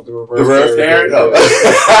else come up with the reverse Karen. No. That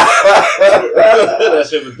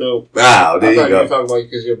shit was dope. Wow, there you go. You were talking about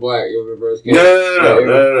because you're black, you're reverse Karen.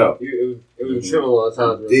 No. It was a triple on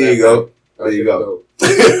time. There you go.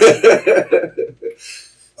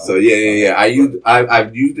 So yeah.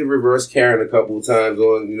 I've used the reverse Karen a couple of times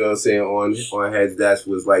on, you know what I'm saying, on heads that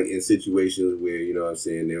was like in situations where, you know what I'm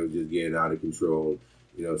saying, they were just getting out of control.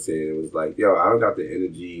 You know what I'm saying? It was like, yo, I don't got the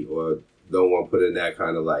energy or don't want to put in that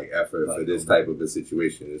kind of like effort for this type of a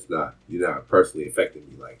situation. You're not personally affecting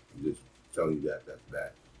me. Like, I'm just telling you that's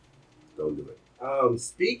bad. Don't do it.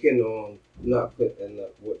 Speaking on not putting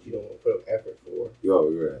up what you don't want to put up effort for. Yo,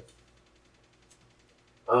 you're right.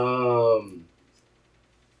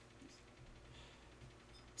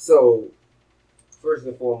 So, first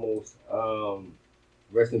and foremost,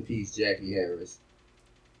 rest in peace, Jackie Harris.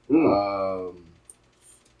 R.I.P.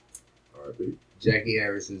 Jackie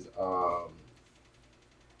Harris is a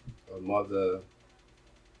mother,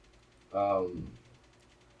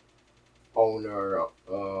 owner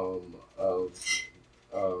of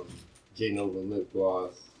J Nova lip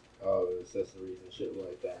gloss, accessories and shit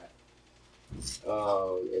like that.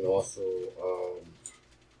 And also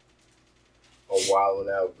a Wildin'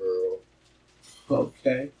 Out girl.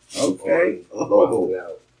 Okay. Wildin'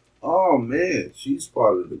 Out. Oh man, she's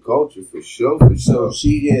part of the culture for sure. So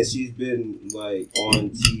she's been like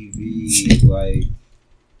on TV like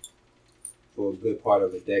for a good part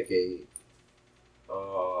of a decade.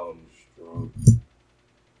 Strong.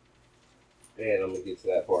 And I'm gonna get to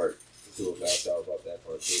that part too. I'll talk about that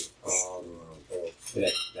part too.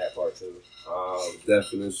 Connect that part too.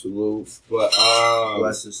 Definite salute. But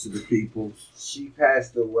blessings to the people. She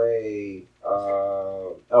passed away.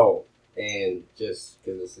 And just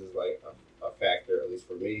because this is like a factor, at least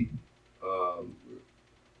for me.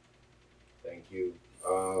 Thank you.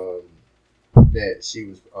 That she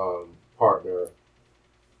was partner,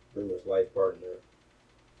 pretty much life partner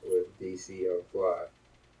with DC on Fly.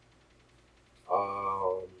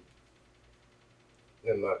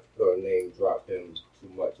 I'm not gonna name drop him too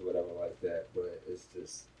much or whatever like that, but it's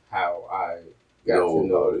just how I got to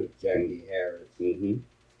know Jackie Harris. Mm-hmm.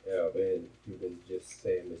 Yeah, man, you've been just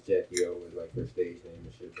saying Miss Jackie O is like her stage name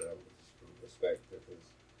and shit, but I'm just respect because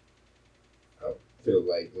I feel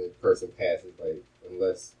like when a person passes, like,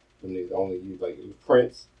 unless when they only use, like, it was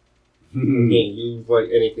Prince, you can't use, like,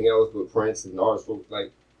 anything else but Prince, and artists were,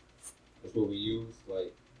 like, that's what we use.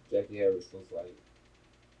 Like, Jackie Harris was, like,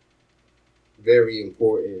 very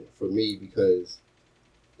important for me because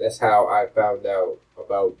that's how I found out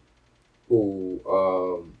about who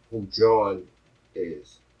John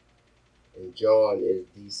is. And John is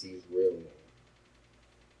DC's real name.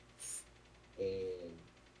 And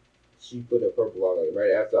she put a purple on it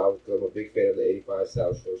right after I'm a big fan of the 85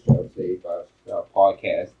 South show. Shout out to the 85 South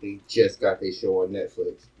podcast. They just got their show on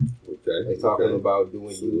Netflix. Okay. They talking about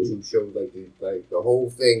doing YouTube shows like the whole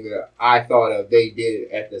thing that I thought of. They did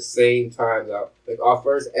it at the same time. Like our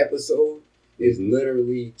first episode is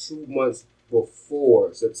literally 2 months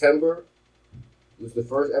before September. It was the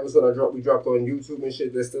first episode we dropped on YouTube and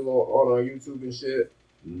shit. That's still on our YouTube and shit.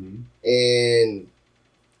 Mm-hmm. And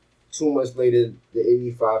 2 months later, the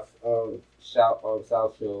 85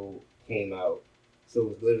 South show came out. So it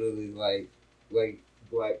was literally like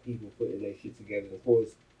black people putting their shit together. Of course,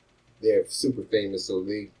 they're super famous, so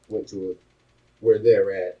they went to where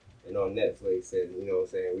they're at and on Netflix, and you know what I'm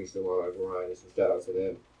saying, we still on our grind, and so shout out to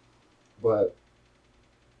them. But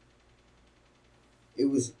it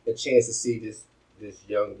was a chance to see this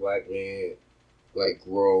young black man like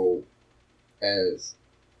grow as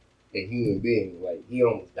a human being. Like, he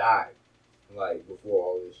almost died like before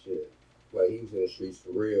all this shit. Like, he was in the streets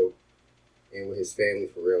for real and with his family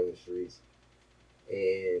for real in the streets.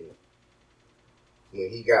 And when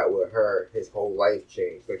he got with her, his whole life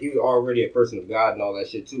changed. Like, he was already a person of God and all that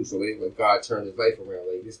shit too. So like God turned his life around.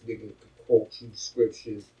 Like, this nigga could quote you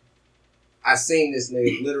scriptures. I seen this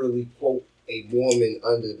nigga literally quote a woman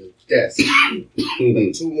under the desk.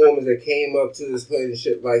 Like, 2 Mormons that came up to his hood and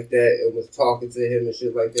shit like that and was talking to him and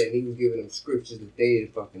shit like that, and he was giving them scriptures that they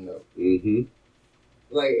didn't fucking know. Mm-hmm.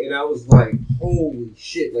 Like, and I was like, holy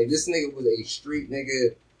shit. Like, this nigga was a street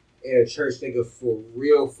nigga and a church nigga for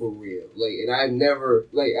real, for real. Like, and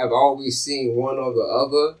I've always seen one or the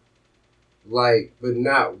other, like, but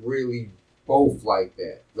not really both like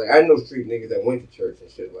that. Like, I know street niggas that went to church and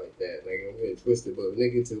shit like that. Like, I'm getting twisted, but a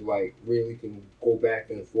nigga to, like, really can go back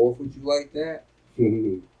and forth with you like that,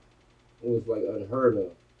 it was, like, unheard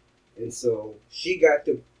of. And so she got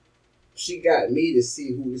me to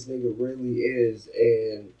see who this nigga really is,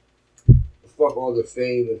 and fuck all the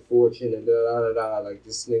fame and fortune and da-da-da-da. Like,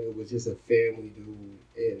 this nigga was just a family dude,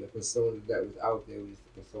 and the persona that was out there was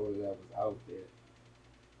the persona that was out there.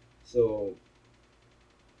 So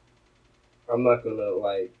I'm not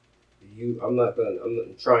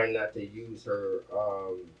trying not to use her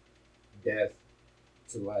death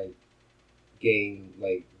to, like, gain,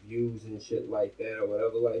 like, views and shit like that or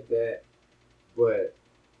whatever like that. But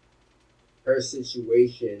her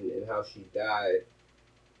situation and how she died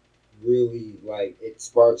really, like, it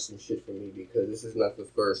sparked some shit for me, because this is not the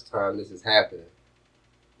first time this is happening.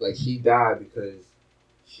 Like, she died because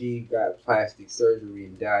she got plastic surgery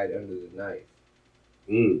and died under the knife.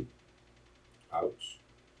 Ouch.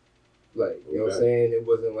 Like, you know what I'm saying? It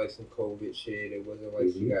wasn't like some COVID shit. It wasn't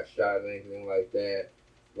like she got shot or anything like that.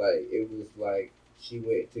 Like, it was like she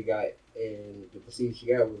went and the procedure she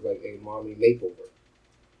got was like a mommy makeover.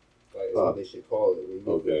 Like, that's what they should call it.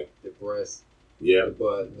 Okay. The breast, the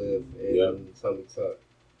butt, lip, and tummy tuck.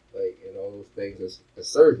 Like, and all those things are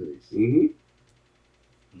surgeries. Mm-hmm.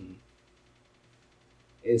 Mm-hmm.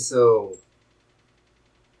 And so,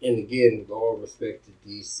 and again, with all respect to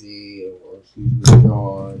DC, or excuse me,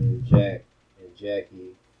 John and Jack and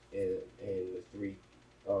Jackie and the 3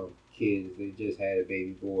 kids, they just had a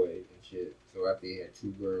baby boy and shit. So after he had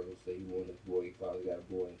 2 girls, so he wanted a boy, he finally got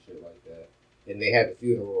a boy and shit like that. And they had the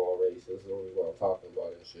funeral already, so that's only what I'm talking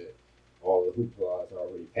about and shit. All the hooplas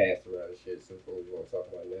already passed around and shit, so that's only what I'm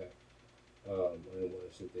talking about now. I didn't want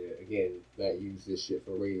to sit there, again, not use this shit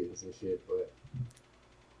for ratings and shit, but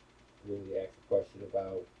really ask a question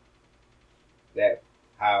about that,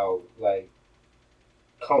 how, like,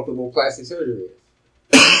 comfortable plastic surgery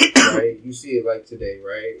is. Right? You see it, like, today,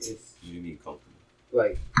 right? It's, you mean comfortable?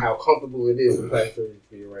 Like, how comfortable it is for plastic surgery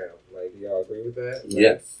to be around. Like, do y'all agree with that? Like,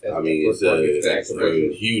 yes. I mean, it's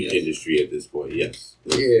a huge industry at this point, yes.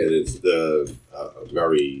 And it's the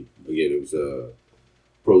very, again, it was a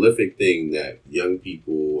prolific thing that young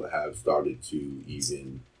people have started to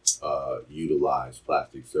even utilize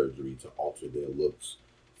plastic surgery to alter their looks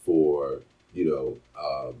for,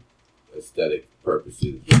 aesthetic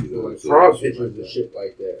purposes. Like prom pictures and shit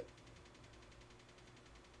like that.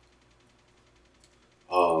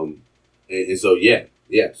 And so, yeah,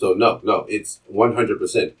 Yeah. So no, it's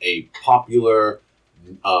 100% a popular,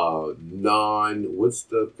 what's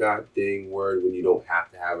the goddamn word when you don't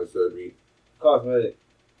have to have a surgery? Cosmetic.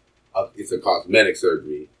 It's a cosmetic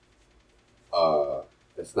surgery.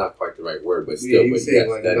 That's not quite the right word, but still, you but say yes,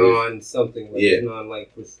 like that non is, something. Like yeah. It's non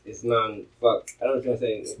like it's non fuck. I don't know what you're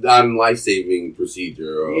saying. It's non-life-saving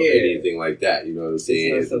procedure or Yeah. anything like that. You know what I'm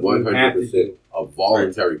saying? not It's something you have to 100% do. a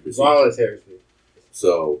voluntary procedure. Voluntary.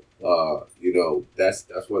 So, you know, that's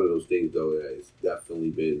one of those things though that it's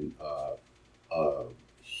definitely been a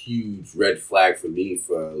huge red flag for me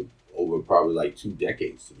for over probably like 2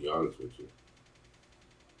 decades, to be honest with you.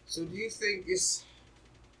 So do you think it's?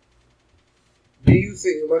 Do you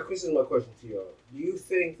think my question to y'all? Do you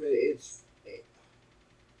think that it's?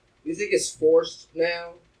 You think it's forced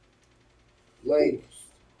now? Like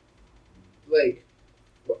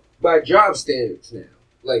by job standards now.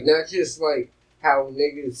 Like not just like how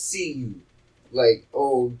niggas see you. Like,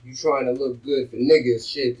 oh, you trying to look good for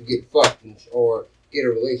niggas shit to get fucked or get a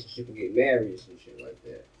relationship and get married or some shit like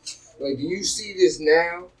that. Like, do you see this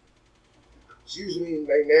now? Excuse me,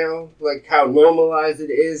 like now, like how normalized it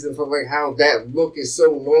is, and for like how that look is so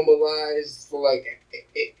normalized for like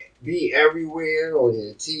it be everywhere on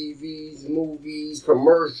your TVs, movies,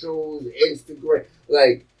 commercials, Instagram,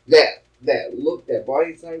 like that look, that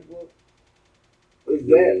body type look.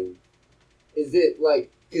 Is it like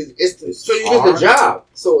because it's so you get the job,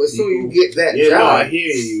 so it's so you get that job. No, I hear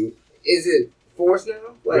you. Is it forced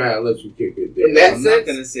now? Like, yeah, I'll let you kick it there. In that I'm sense,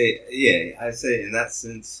 not gonna say I say in that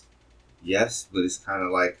sense. Yes, but it's kind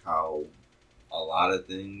of like how a lot of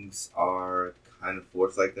things are kind of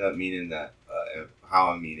forced like that, meaning that,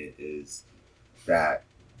 how I mean it is that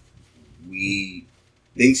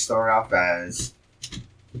things start off as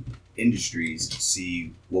industries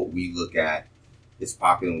see what we look at is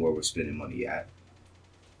popular and where we're spending money at.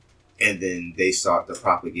 And then they start to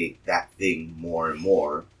propagate that thing more and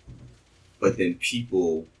more, but then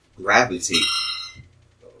people gravitate.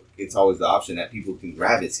 It's always the option that people can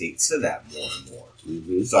gravitate to that more and more.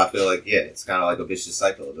 Mm-hmm. So I feel like, yeah, it's kind of like a vicious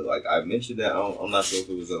cycle. Like I mentioned that, I'm not sure if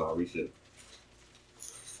it was in our recent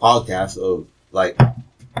podcast of like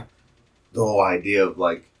the whole idea of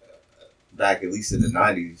like back at least in the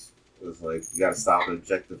 90s, it was like you got to stop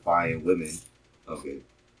objectifying women. Okay.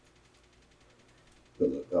 But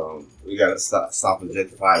look, we got to stop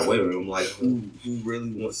objectifying women. I'm like, who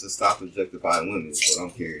really wants to stop objectifying women? Is what I'm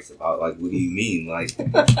curious about. Like, what do you mean? Like,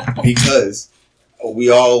 because we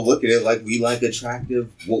all look at it like we like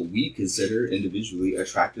attractive, what we consider individually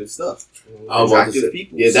attractive stuff. Attractive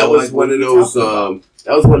people. Yeah, that was one of those.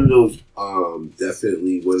 That was one of those.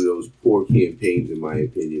 Definitely one of those poor campaigns, in my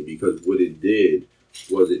opinion, because what it did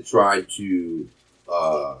was it tried to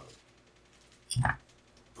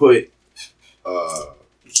put.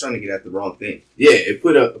 Trying to get at the wrong thing. Yeah, it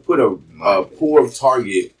put a poor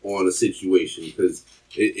target on a situation because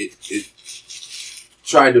it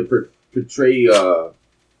tried to portray the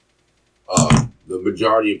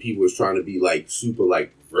majority of people as trying to be like super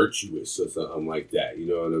like virtuous or something like that. You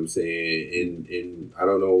know what I'm saying? And I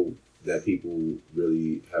don't know that people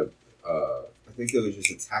really have. I think they were just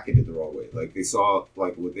attacking it the wrong way. Like they saw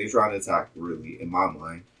like what they're trying to attack. Really, in my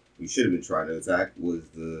mind, we should have been trying to attack was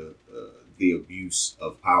the abuse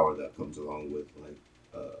of power that comes along with like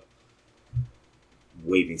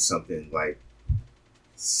waving something like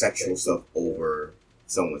sexual stuff over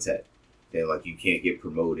someone's head, and like you can't get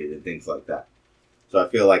promoted and things like that. So I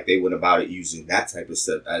feel like they went about it using that type of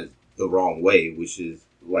stuff as the wrong way, which is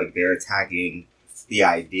like they're attacking the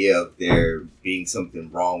idea of there being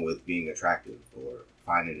something wrong with being attractive or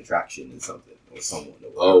finding attraction in something or someone.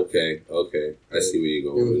 Or okay, I see where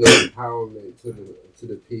you're going. There was no empowerment to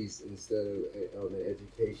the piece instead of an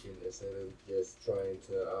education, instead of just trying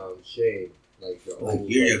to shame like the like old,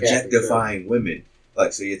 you're like, objectifying women.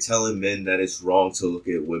 Like so, you're telling men that it's wrong to look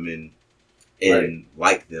at women and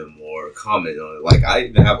like them or comment on it. Like I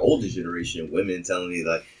even have older generation women telling me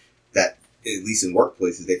like that at least in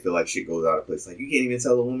workplaces they feel like shit goes out of place. Like you can't even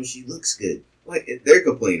tell a woman she looks good. Like they're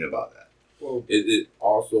complaining about that. Well, it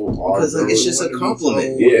also because like it's just a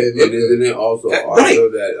compliment. Yeah, and isn't it also also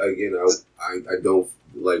that again I don't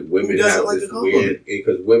like women have like this weird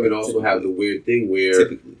because women also have the weird thing where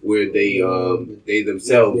they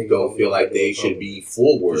themselves don't feel like they should be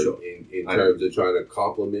forward in terms of trying to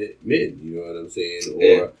compliment men. You know what I'm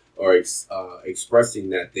saying? Or expressing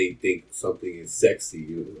that they think something is sexy,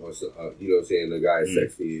 you know what I'm saying? The guy is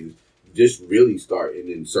sexy is just really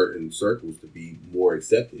starting in certain circles to be more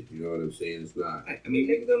accepted. You know what I'm saying? It's not. I mean,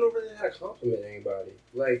 niggas don't really know how to compliment anybody.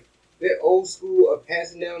 Like that old school of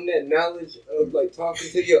passing down that knowledge of like talking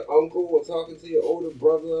to your uncle or talking to your older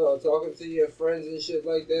brother or talking to your friends and shit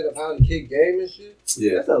like that of how to kick game and shit.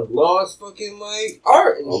 Yeah. That's a lost fucking like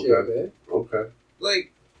art and shit, man. Okay.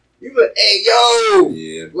 Like you like, hey yo.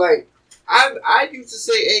 Yeah. Like I used to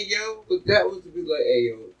say hey yo, but that was to be like hey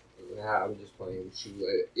yo. Nah, I'm just playing with you.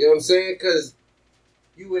 You know what I'm saying? Because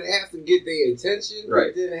you would have to get their attention,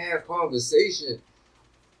 right? But then have conversation.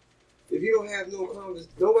 If you don't have no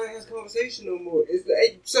conversation, nobody has conversation no more. It's the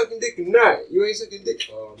hey, you sucking dick or not? You ain't sucking dick.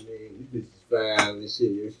 Oh man, you bitch is foul and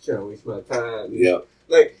shit. You're trying to waste my time. Yeah.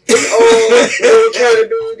 Like it's all trying to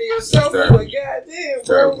do it to yourself. I'm like, goddamn,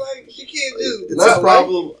 bro. Like you can't just. It's a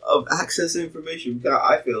problem of access to information.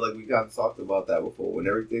 I feel like we kind of talked about that before. When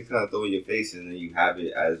everything's kind of thrown in your face, and then you have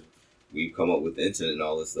it as we've come up with the internet and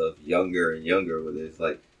all this stuff, younger and younger, where there's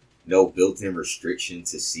like no built-in restriction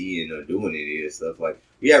to seeing or doing any of this stuff. Like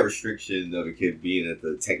we had restriction of a kid being at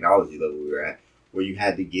the technology level we were at, where you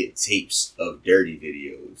had to get tapes of dirty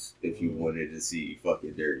videos if you wanted to see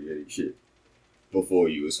fucking dirty shit before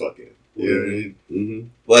you was fucking. You know what I mean? Mm-hmm.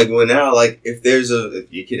 Like when now, like if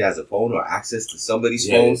your kid has a phone or access to somebody's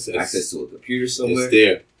phone, access to a computer somewhere, it's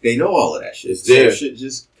there. They know all of that shit. It's there. Shit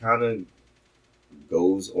just kind of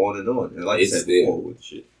goes on. And like I said before, with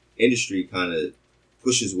shit, industry kind of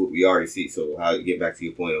pushes what we already see. So how you get back to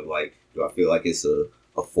your point of like, do I feel like it's a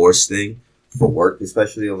forced thing for work,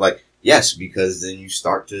 especially? I'm like, yes, because then you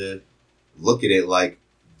start to look at it like,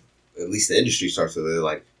 at least the industry starts to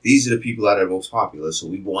like, these are the people that are most popular, so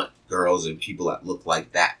we want girls and people that look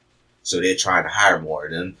like that. So they're trying to hire more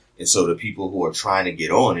of them. And so the people who are trying to get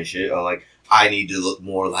on and shit are like, I need to look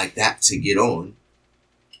more like that to get on.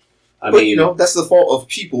 I mean, that's the fault of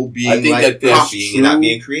people being like copying and not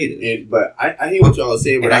being creative. But I hear what y'all are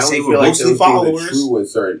saying, but I don't feel like those things are true in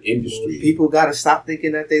certain industries. People got to stop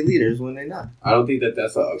thinking that they're leaders when they're not. I don't think that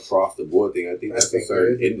that's a across the board thing. I think that's a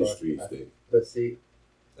certain industries thing. But see,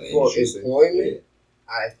 for employment,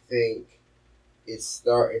 I think it's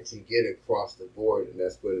starting to get across the board, and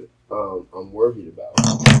that's what I'm worried about.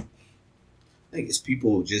 I think it's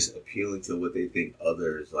people just appealing to what they think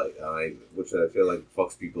others like, which I feel like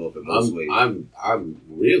fucks people up in most ways. I'm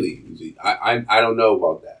really, I don't know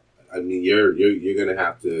about that. I mean, you're gonna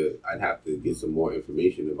have to. I'd have to get some more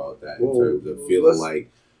information about that in terms of feeling like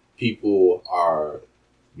people are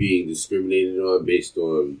being discriminated on based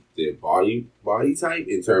on their body type.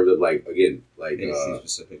 In terms of like again, like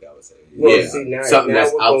specific, I would say. Well, see, something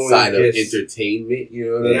that's outside of entertainment. You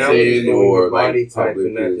know what I'm saying? Or body like type,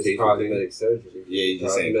 and not just cosmetic surgery. Yeah, you're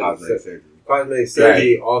just saying cosmetic surgery. Cosmetic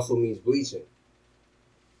surgery also means bleaching.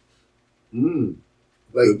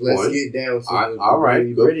 Like, let's get down to all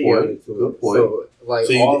right, good point. Good point. So, like,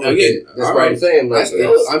 so all of it. That's what I'm saying. Like,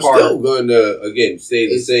 I'm still going to, again, say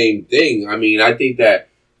the same thing. I mean, I think that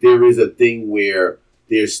there is a thing where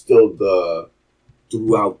there's still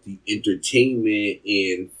throughout the entertainment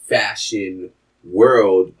and fashion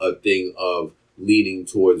world, a thing of leaning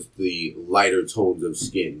towards the lighter tones of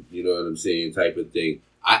skin. You know what I'm saying? Type of thing.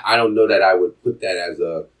 I don't know that I would put that as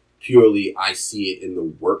a purely I see it in the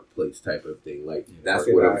workplace type of thing. Like that's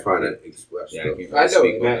what I'm trying to express. Yeah, I know,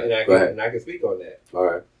 and I can speak on that. All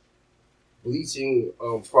right. Bleaching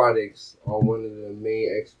products are one of the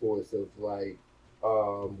main exports of like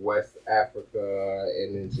West Africa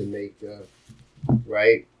and in Jamaica,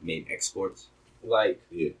 right? Main exports, like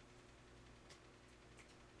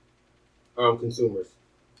consumers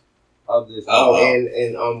of this.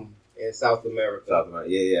 And South America.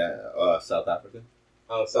 South Africa.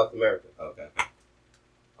 South America. Okay.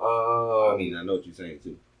 I mean, I know what you're saying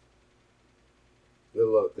too. Good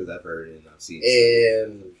luck, because I've heard it and I've seen it.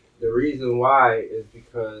 And the reason why is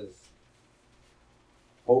because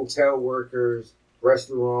hotel workers,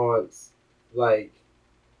 restaurants, like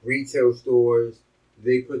retail stores,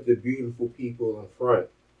 they put the beautiful people in front,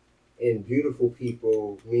 and beautiful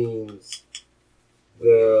people means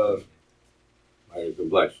the lighter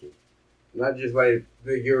complexion, not just like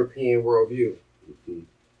the European worldview. Mm-hmm.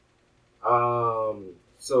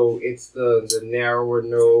 So it's the narrower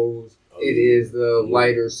nose. It is the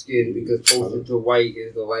lighter skin because closer to white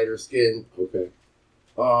is the lighter skin. Okay.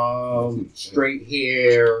 Straight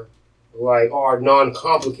hair, or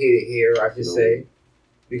non-complicated hair, I should say,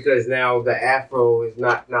 because now the afro is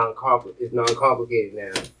not non-complicated now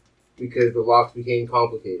because the locks became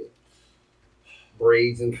complicated.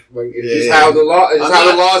 Braids and it's just how the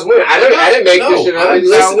laws went. I didn't make this shit up. I'm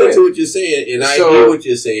listening to what you're saying, and I hear what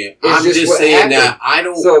you're saying. I'm just saying that I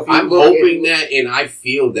don't. So I'm hoping that, and I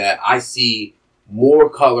feel that I see more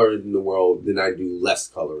color in the world than I do less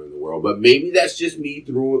color in the world. But maybe that's just me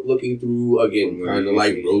looking through, again, kind of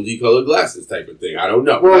like rosy colored glasses type of thing. I don't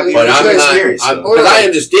know. Well, but I'm not, because I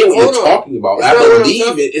understand what you're talking about. I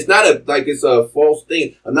believe it. It's not it's a false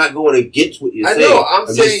thing. I'm not going against what you're saying. I know. I'm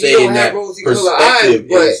just saying you don't have rosy colored eyes,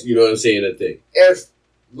 but you know what I'm saying, a thing. If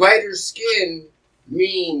lighter skin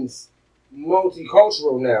means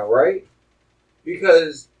multicultural now, right?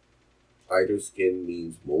 Because lighter skin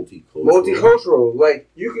means multicultural. Multicultural. Like,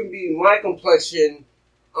 you can be my complexion,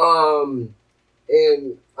 and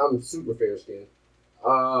I'm super fair skinned,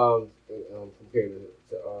 compared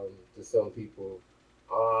to some people.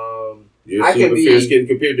 You're super fair skinned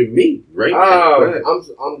compared to me, right?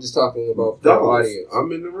 I'm just talking about the audience.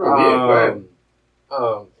 I'm in the room.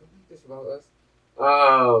 This about us.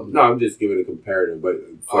 No, I'm just giving a comparative, but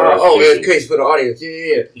in case for the audience,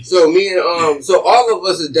 yeah. So me and so all of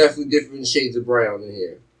us is definitely different shades of brown in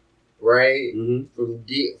here, right?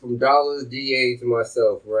 Mm-hmm. From Dollars, DA to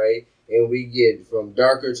myself, right? And we get from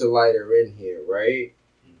darker to lighter in here, right?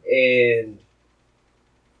 And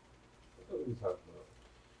what are we talking about?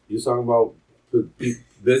 You're talking about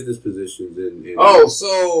business positions in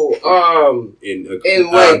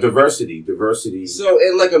diversity. So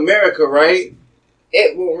in like America, right?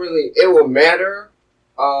 It will matter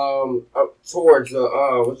towards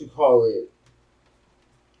what you call it?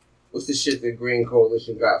 What's the shit that Green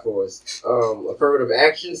Coalition got for us? Affirmative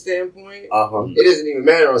action standpoint. It doesn't even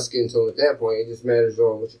matter on skin tone at that point. It just matters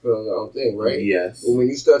on what you put on the own thing, right? Yes. And when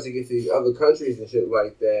you start to get to these other countries and shit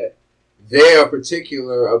like that, they are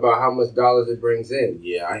particular about how much dollars it brings in.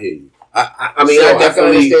 Yeah, I hear you. I mean, I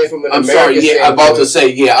definitely. understand from an I'm American sorry. Yeah, I'm about to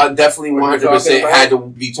say. Yeah, I definitely 100% had to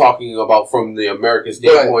be talking about from the American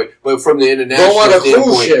standpoint, but from the international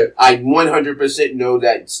standpoint, I 100% know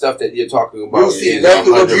that stuff that you're talking about. You'll see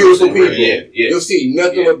nothing but beautiful people. Yeah. You'll see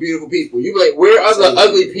nothing but beautiful people. You be like, where are the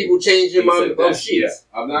ugly people changing my sheets?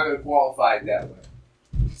 Yeah. I'm not going to qualify it that way.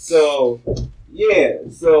 So, yeah.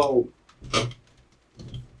 So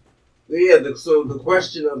the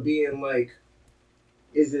question of being like,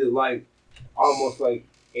 is it like almost like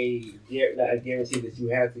not a guarantee that you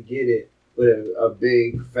have to get it, but a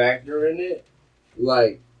big factor in it?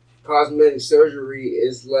 Like, cosmetic surgery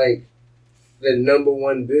is like the number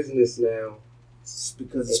one business now. It's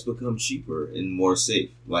because it's become cheaper and more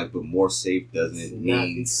safe. Like, but more safe doesn't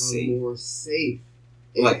mean safe. More safe.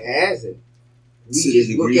 It like, hasn't. We just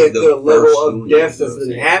look at the level of death that's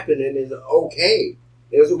been happening is okay.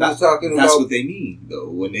 That's what we're talking about. That's what they mean, though,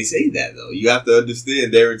 when they say that, though. You have to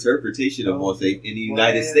understand their interpretation of more safe in the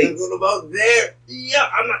United States. What about there? Yeah,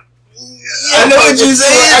 I'm not. I know what you're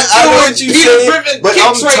saying. I know what you're saying. But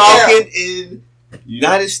I'm talking in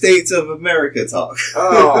United States of America talk.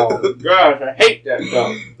 Oh, gosh, I hate that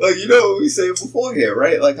talk. Like, you know what we said before here,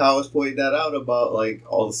 right? Like how I was pointing that out about, like,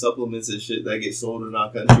 all the supplements and shit that get sold in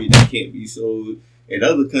our country that can't be sold in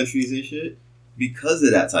other countries and shit. Because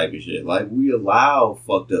of that type of shit. Like, we allow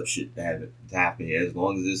fucked up shit to happen here as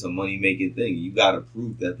long as it's a money-making thing. You gotta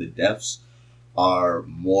prove that the deaths are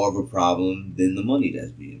more of a problem than the money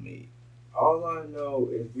that's being made. All I know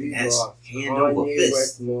is we lost Kanye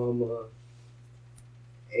West mama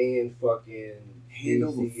and fucking hand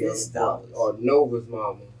over fist dollars. Or Nova's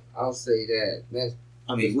mama. I'll say that.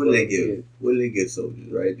 I mean, what do they give? What do they give soldiers,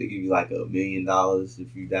 right? They give you like $1 million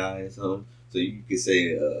if you die or something. So you could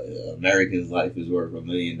say American's life is worth $1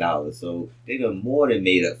 million. So they done more than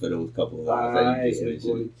made up for those couple of lives that you just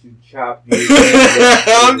mentioned. Going to chop you.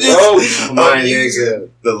 I'm just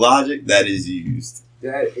the logic that is used.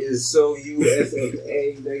 That is so US of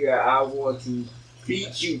A, nigga. I want to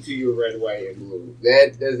beat you to your red, white, and blue.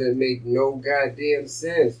 That doesn't make no goddamn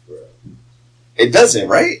sense, bro. It doesn't,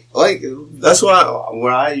 right? Like, that's what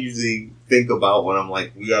I usually think about when I'm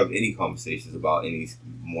like, we have any conversations about any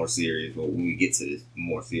more serious, or when we get to this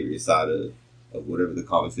more serious side of whatever the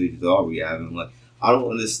conversations are we having. Like, I don't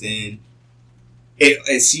understand.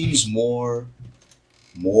 It seems more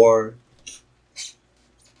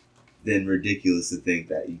than ridiculous to think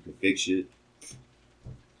that you can fix it.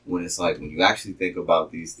 When it's like, when you actually think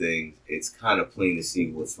about these things, it's kind of plain to see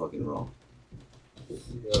what's fucking wrong.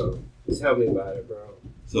 Yo, tell me about it, bro.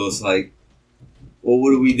 So it's like, well,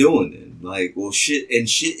 what are we doing then? Like, well, shit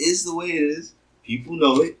is the way it is. People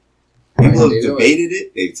know it. People have debated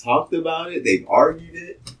it. They've talked about it. They've argued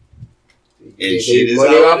it. And shit is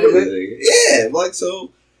how it is. Yeah, like,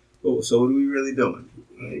 so what are we really doing?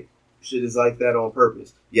 Like, shit is like that on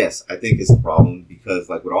purpose. Yes, I think it's a problem because,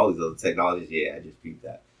 like, with all these other technologies, yeah, I just beat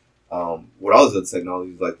that. With all these other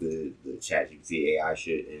technologies, like the ChatGPT, AI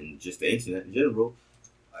shit, and just the internet in general,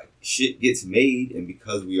 like, shit gets made, and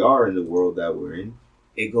because we are in the world that we're in,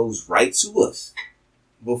 it goes right to us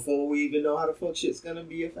before we even know how the fuck shit's gonna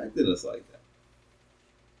be affecting us like that.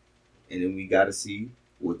 And then we gotta see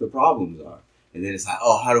what the problems are. And then it's like,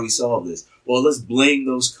 oh, how do we solve this? Well, let's blame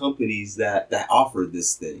those companies that offer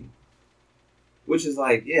this thing. Which is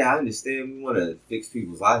like, yeah, I understand we want to fix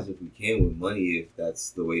people's lives if we can with money, if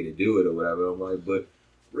that's the way to do it or whatever. I'm like, but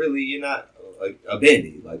really, you're not like a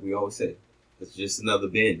Band-Aid, like we always say. It's just another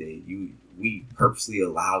Band-Aid. We purposely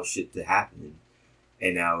allow shit to happen,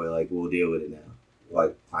 and now we're like, we'll deal with it now.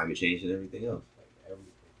 Like climate change and everything else.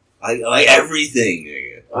 Like everything,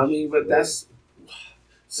 nigga. I mean, but that's...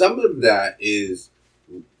 Some of that is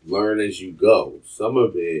learn as you go. Some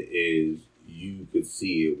of it is you could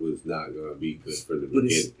see it was not going to be good for the beginning.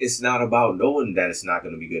 But it's not about knowing that it's not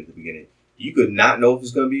going to be good at the beginning. You could not know if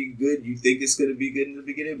it's going to be good. You think it's going to be good in the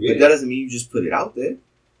beginning, but that doesn't mean you just put it out there.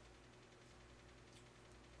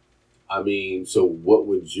 I mean, so what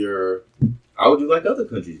would your... I would do like other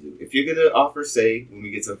countries do. If you're going to offer, say, when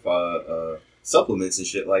we get to supplements and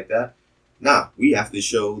shit like that, we have to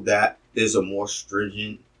show that there's a more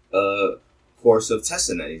stringent course of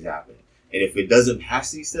testing that is happening. And if it doesn't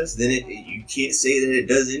pass these tests, then you can't say that it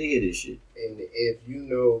does any of this shit. And if you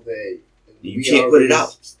know that you can't put it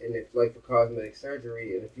out, and if like for cosmetic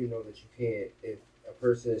surgery, and if you know that you can't, if a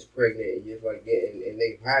person is pregnant and you're like getting, and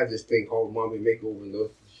they have this thing called mommy makeover and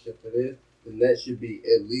those shit for this, then that should be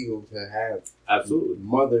illegal to have. Absolutely,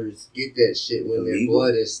 mothers get that shit when their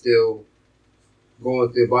blood is still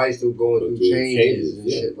going through, body's still going through changes and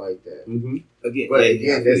shit like that. Mm-hmm.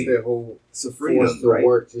 Again, that's their whole it's a freedom, force to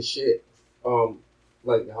work to shit.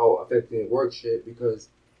 Like how affecting work shit, because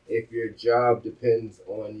if your job depends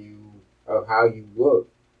on you, of how you look,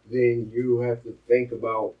 then you have to think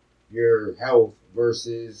about your health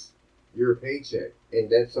versus your paycheck. And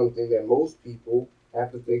that's something that most people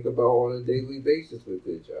have to think about on a daily basis with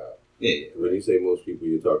their job. Yeah. When you say most people,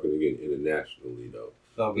 you're talking again internationally, though.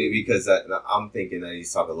 No, because I'm thinking that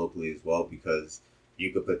he's talking locally as well, because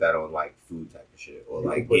you could put that on like food type of shit, or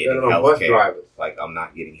like getting healthcare. Like I'm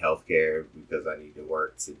not getting healthcare because I need to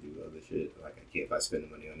work to do other shit. Like I can't, if I spend the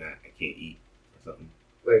money on that, I can't eat or something.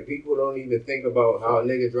 Like people don't even think about how a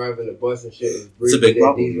nigga driving the bus and shit is breathing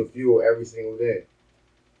in diesel fuel every single day.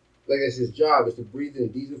 Like it's his job is to breathe in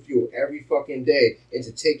diesel fuel every fucking day and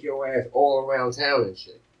to take your ass all around town and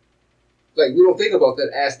shit. Like, we don't think about that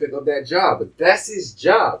aspect of that job, but that's his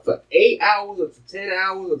job. For 8 hours or 10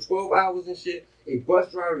 hours or 12 hours and shit, a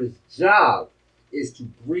bus driver's job is to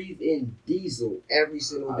breathe in diesel every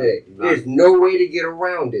single day. There's no way to get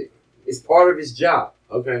around it. It's part of his job.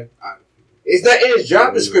 Okay. It's not in his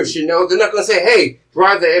job description, no. They're not going to say, hey,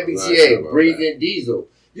 drive the MBTA, breathe in diesel.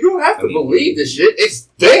 You don't have to believe this shit. It's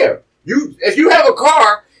there. If you have a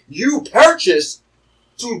car, you purchase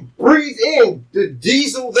to breathe in the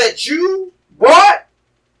diesel that you bought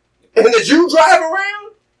and that you drive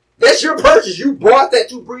around. That's your purchase. You bought that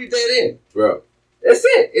to breathe that in. Bro. That's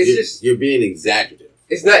it. You're being exaggerative.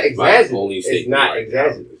 It's not exaggerative. It's not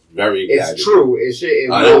exaggerative. Very exaggerative. It's true. It's shit.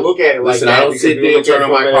 If you look at it like that. I don't sit there and turn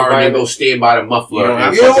on my car and then go stand by the muffler. You don't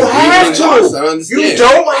have to. You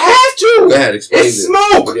don't have to. Go ahead, explain it's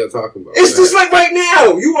smoke. What are you talking about? It's just like right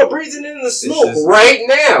now. You are breathing in the smoke right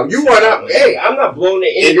now. You are not. Hey, I'm not blowing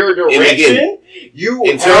it in your direction. You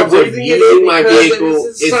in terms of using my vehicle,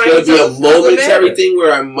 it's going to be a momentary thing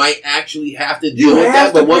where I might actually have to deal with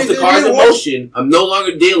that. But once the car's in motion, I'm no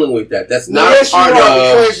longer dealing with that. That's not part of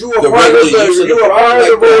the regular use of the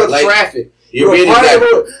car like traffic. You're being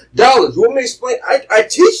exaggerative. Dollars. You want me to explain? I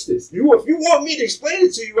teach this. If you want me to explain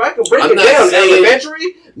it to you, I can break it down.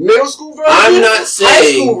 Elementary, middle school version, I'm not saying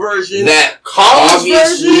high school version, that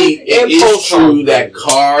obviously it is true that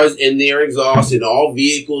cars and their exhaust and all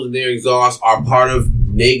vehicles and their exhaust are part of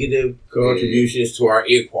negative contributions to our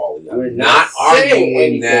air quality. I'm not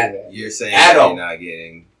arguing that. You're saying that you're not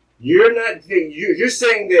getting. You're not. You're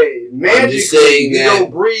saying that magically you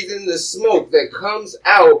don't breathe in the smoke that comes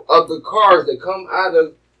out of the cars, that come out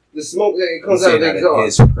of the smoke that it comes out of the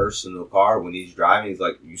exhaust. His personal car, when he's driving, he's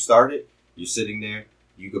like, you start it, you're sitting there,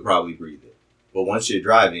 you could probably breathe it. But once you're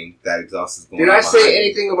driving, that exhaust is going. Did I say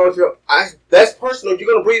anything about your? That's personal.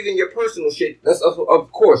 You're gonna breathe in your personal shit. That's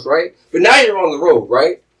of course, right? But now you're on the road,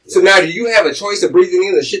 right? Yeah. So now, do you have a choice of breathing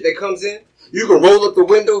in the shit that comes in? You can roll up the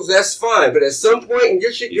windows, that's fine. But at some point in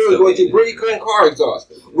your shit, you're going to breathe in car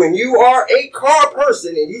exhaust. When you are a car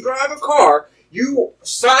person and you drive a car, you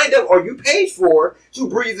signed up or you paid for to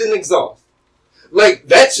breathe in exhaust. Like,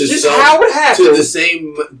 that's just how it happens. To the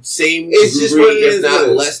same it's just degree, if not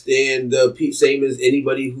less than the same as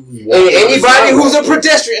anybody who's anybody who's a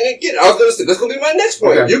pedestrian. And again, that's going to be my next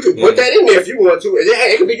point. Okay. You can put that in there if you want to.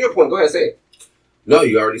 Hey, it could be your point. Go ahead, say it. No,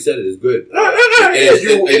 you already said it. It's good. No.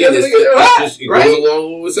 It goes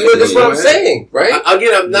along with what we're saying. But that's what I'm saying, right?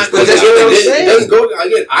 Again, I'm not. But that's what I'm saying. It doesn't go.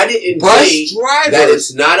 Again, I didn't say that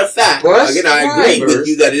it's not a fact. Again, I agree with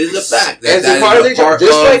you that it is a fact. As a part of the job,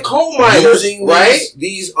 just like coal miners, right?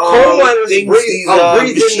 These coal miners things, breathing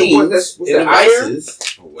machines, the iron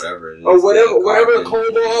or whatever it is, or whatever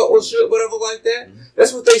cobalt or shit, whatever like that. Mm-hmm.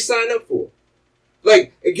 That's what they sign up for.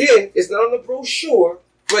 Like again, it's not on the brochure.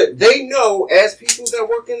 But they know, as people that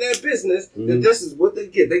work in that business, that this is what they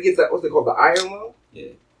get. They get that, what's they call the iron loan.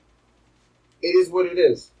 Yeah. It is what it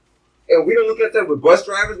is. And we don't look at that with bus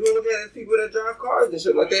drivers. We don't look at it as people that drive cars and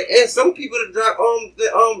shit like that. And some people that drive,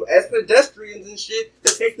 as pedestrians and shit,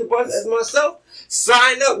 that take the bus as myself,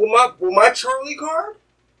 sign up with my Charlie card.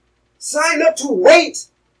 Sign up to wait,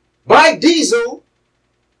 buy diesel,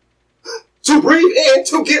 to breathe in,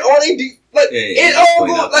 to get on a diesel. Like, it all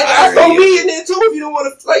goes, like, I throw me in there too if you don't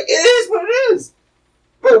want to, like, it is what it is.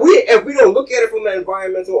 But if we don't look at it from an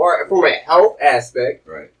environmental or from a health aspect.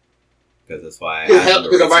 Right. Because that's why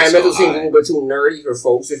because environmental seems a little bit too nerdy for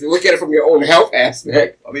folks. If you look at it from your own health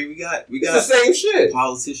aspect. I mean, we got it's the same shit.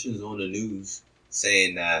 Politicians on the news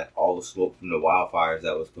saying that all the smoke from the wildfires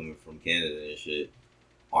that was coming from Canada and shit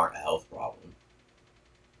aren't a health problem.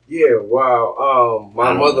 Yeah, wow.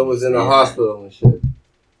 My mother was in the hospital and shit.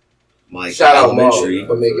 Like shout out elementary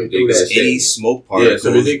for making through that shit. Any smoke particles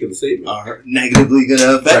are negatively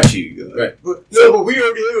gonna affect you. Right. But we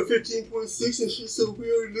already have a 15.6 and shit, so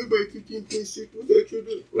we already live by 15.6. What that should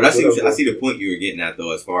do? But I see the point you were getting at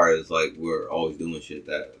though, as far as like we're always doing shit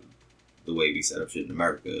that the way we set up shit in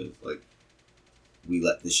America is like we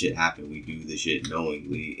let this shit happen. We do the shit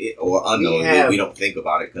knowingly or unknowingly. We don't think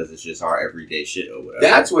about it because it's just our everyday shit or whatever.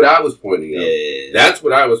 That's what I was pointing out. Yeah. That's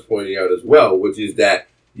what I was pointing out as well, which is that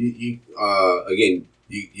you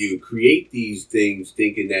create these things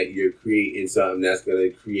thinking that you're creating something that's going to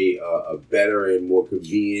create a better and more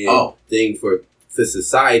convenient thing for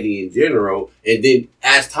society in general, and then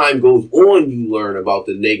as time goes on, you learn about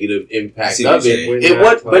the negative impact of it.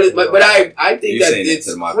 But I think that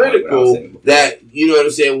it's critical that, you know what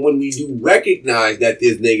I'm saying, when we do recognize that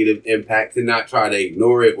there's negative impact, to not try to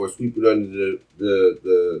ignore it or sweep it under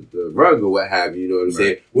the rug or what have you. You know what I'm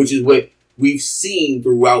saying? Which is what we've seen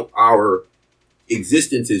throughout our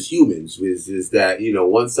existence as humans, is that, you know,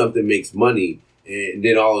 once something makes money and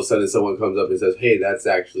then all of a sudden someone comes up and says, hey, that's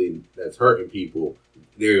hurting people.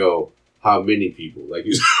 There you go. How many people? Like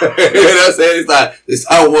you know what I'm saying? It's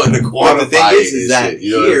not wanting to quantify the thing is that shit,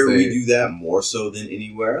 you know here we do that more so than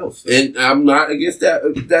anywhere else. And I'm not against that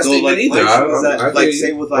statement either.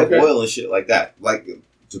 Say with oil and shit like that. Like,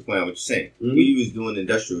 to point out what you're saying. Mm-hmm. We was doing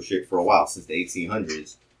industrial shit for a while, since the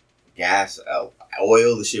 1800s. Gas,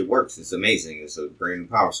 oil, the shit works. It's amazing. It's a brand new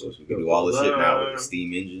power source. We can do all this shit now with the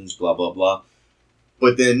steam engines, blah, blah, blah.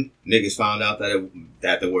 But then niggas found out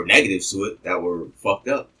that there were negatives to it that were fucked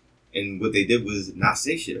up. And what they did was not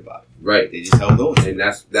say shit about it. Right. They just held on. And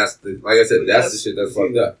that's the, like I said, that's the shit that's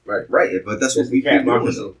fucked up. Right. Right. But that's what we keep doing,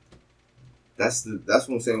 though. That's what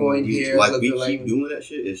I'm saying. We keep doing that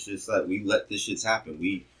shit. It's just like we let this shit happen.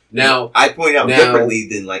 I point out differently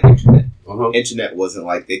than like internet. Internet wasn't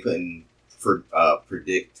like they couldn't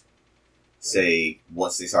predict, say,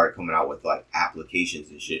 once they started coming out with like applications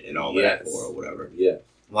and shit and all that or whatever. Yeah.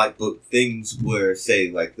 Like, but things where, say,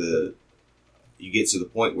 like you get to the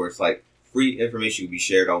point where it's like free information can be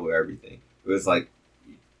shared over everything. It was like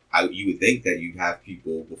you would think that you'd have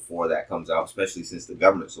people before that comes out, especially since the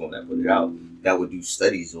government's the one that put it out, that would do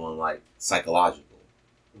studies on like psychological.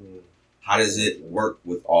 How does it work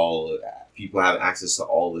with all of that? People have access to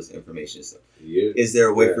all this information. So is there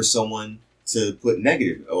a way for someone to put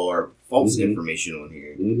negative or false information on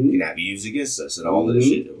here? Can that be used against us and all of this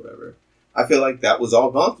shit or whatever? I feel like that was all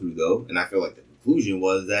gone through though, and I feel like the conclusion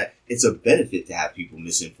was that it's a benefit to have people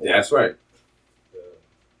misinformed. That's right.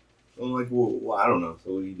 So I'm like, well, I don't know.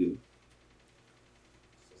 So what do you do?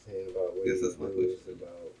 I guess that's my question.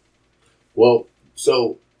 Well,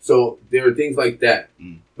 so there are things like that,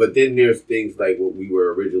 but then there's things like what we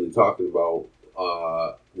were originally talking about,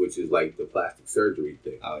 which is like the plastic surgery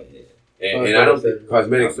thing. Oh yeah, and I don't think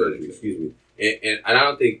cosmetic surgery. Excuse me, and I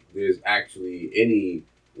don't think there's actually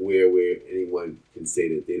anywhere where anyone can say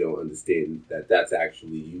that they don't understand that that's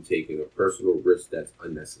actually you taking a personal risk that's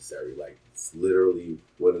unnecessary. Like it's literally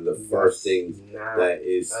one of the first things that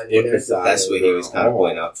is emphasized. That's what he was kind of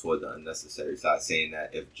pointing out toward the unnecessary side, saying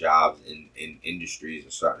that if jobs in industries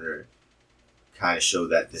are starting to kind of show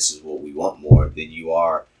that this is what we want more, then you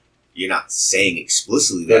are you're not saying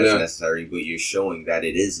explicitly that it's necessary, but you're showing that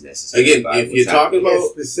it is necessary. Again, if you're talking about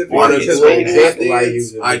specifically,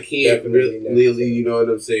 I can't really, you know what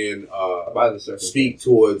I'm saying, speak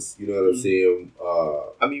towards, you know what I'm saying,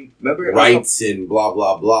 I mean, remember rights and blah,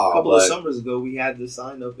 blah, blah. A couple of summers ago, we had the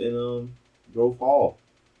sign up in Grove Hall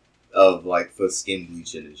of, like, for skin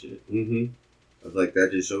bleaching and shit. Mm-hmm. I was like,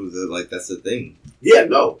 that just shows that, like, that's a thing. Yeah,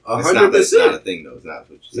 no, 100%. It's not a thing, though. It's not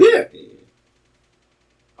what you're saying. Yeah.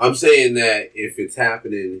 I'm saying that if it's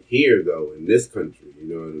happening here, though, in this country, you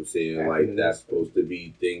know what I'm saying? Like, that's supposed to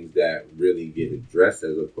be things that really get addressed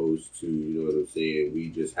as opposed to, you know what I'm saying, we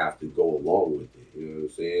just have to go along with it, you know what I'm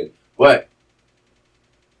saying? But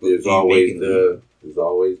there's always the,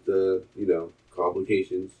 you know,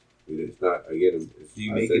 complications. It's not, again,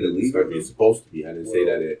 it's supposed to be. I didn't say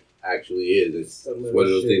that it actually is. It's one of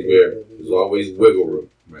those things where there's always wiggle room.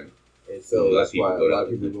 Right. And so that's why a lot of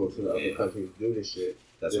people go to the other countries to do this shit.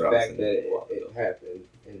 That's the fact that it happened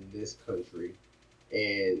in this country,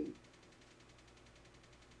 and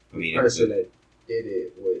the person that did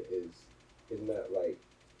it is not like,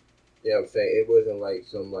 you know what I'm saying? It wasn't like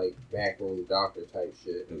some like backroom doctor type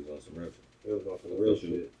shit. It was on some real shit. It was on some real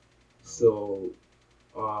shit. So,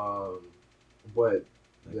 but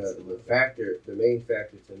the main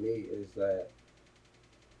factor to me is that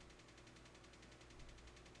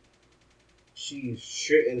she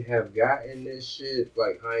shouldn't have gotten this shit.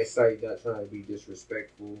 Like, hindsight, not trying to be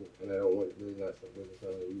disrespectful, and I don't want really not trying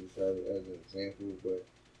to use her as an example, but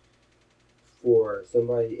for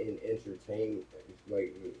somebody in entertainment,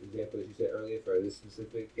 like the example that you said earlier for this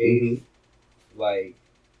specific case, like,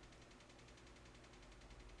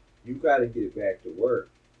 you got to get back to work,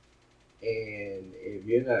 and if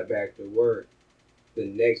you're not back to work, the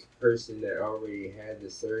next person that already had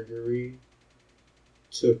the surgery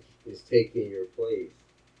is taking your place,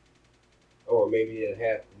 or maybe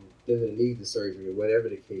it doesn't need the surgery, whatever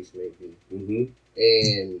the case may be.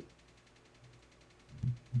 And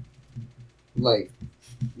like,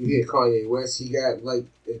 you hear Kanye West, he got like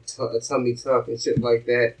a tummy tuck and shit like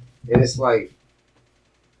that, and it's like,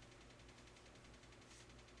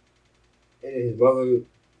 and his mother,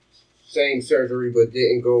 same surgery but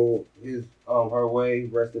didn't go her way.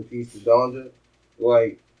 Rest in peace to Donda.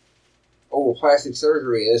 Like, plastic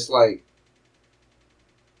surgery, and it's like,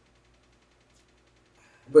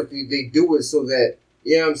 but they do it so that,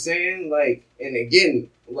 you know what I'm saying? Like, and again,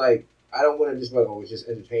 like, I don't want to just like, it's just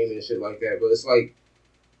entertainment and shit like that, but it's like,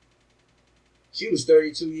 she was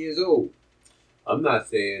 32 years old. I'm not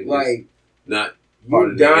saying like, not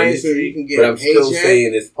you dying so you can get but a I'm paycheck. still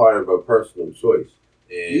saying it's part of a personal choice,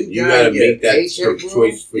 and you gotta make that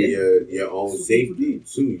choice for your own safety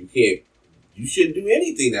too. You shouldn't do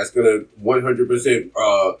anything that's gonna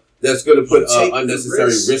 100% that's gonna put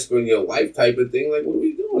unnecessary risk on your life type of thing. Like, what are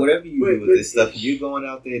we doing? Whatever you do with this stuff, you're going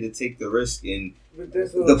out there to take the risk, and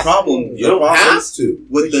the problem you don't have to.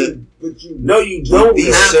 No, you don't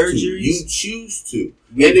these have surgeries, to. You choose to.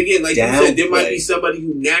 And again, like you said, there might be somebody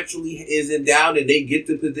who naturally is endowed and they get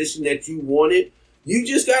the position that you wanted. You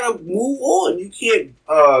just gotta move on. You can't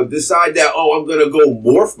decide that, I'm gonna go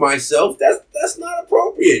morph myself. That's not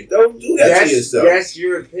appropriate. Don't do that to yourself. That's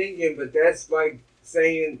your opinion, but that's like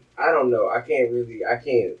saying, I don't know. I can't.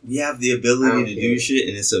 We have the ability to do shit,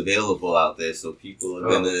 and it's available out there, so people are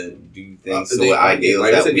gonna do things so ideal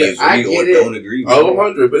that we agree or don't agree with.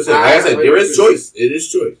 100%. Like I said, there is choice. It is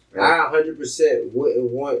choice. I 100%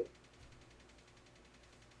 wouldn't want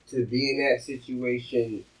to be in that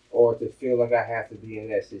situation, or to feel like I have to be in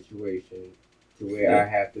that situation to where I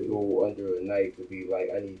have to go under a knife to be like,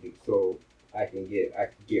 I need to, so I can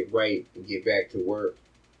get right and get back to work.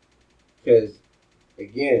 Because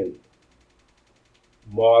again,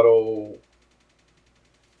 model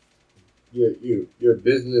your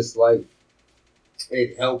business, like,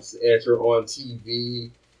 it helps that you're on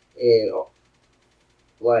TV, and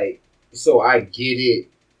like, so I get it,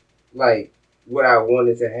 like, what I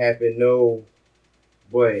wanted to happen, no,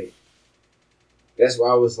 but that's why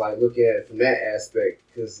I was like looking at it from that aspect,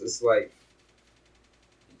 because it's like,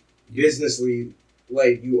 businessly,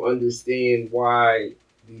 like, you understand why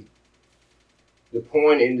the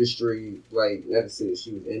porn industry, like, not to say that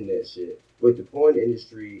she was in that shit, but the porn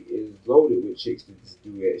industry is loaded with chicks that just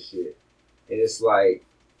do that shit. And it's like,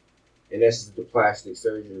 and that's the plastic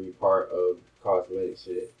surgery part of cosmetic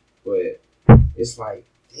shit. But it's like,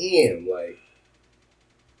 damn, like,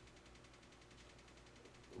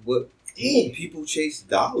 what? Damn, people chase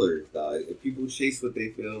dollars, dog. People chase what they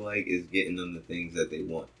feel like is getting them the things that they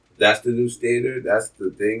want. That's the new standard. That's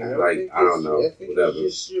the thing. I don't know. I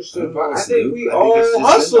think we all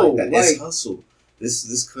hustle. It's hustle.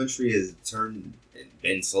 This country has turned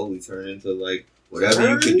been slowly turning into like whatever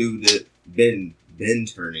you could do to been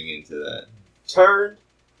turning into that. Turned?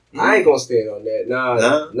 I ain't gonna stand on that.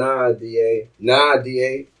 Nah, DA. Nah,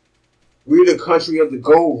 DA. We're the country of the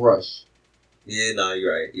gold rush. Yeah, no,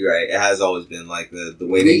 you're right. You're right. It has always been like the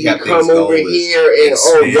way they kept things going. Come over here and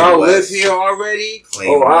y'all live here already.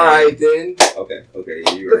 All right then. Okay,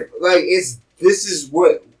 yeah, you're right. Like this is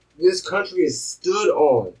what this country is stood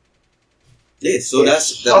on. Yeah, so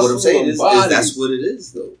that's what I'm saying is that's what it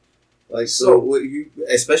is though. Like so what you,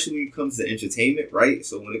 especially when it comes to entertainment, right?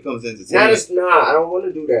 So when it comes to entertainment, I don't want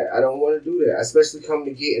to do that. I don't want to do that. Especially coming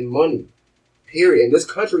to getting money. Period. And this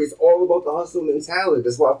country is all about the hustle mentality.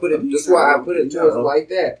 That's why I put it. That's why I put it to us like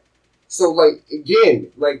that. So again,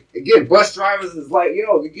 bus drivers is like,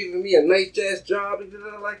 yo, you're giving me a nice ass job and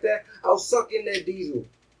like that. I'll suck in that diesel.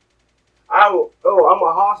 I'm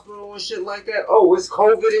a hospital and shit like that. Oh, it's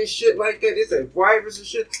COVID and shit like that. It's a virus and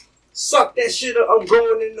shit. Suck that shit up. I'm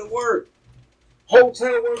going into work.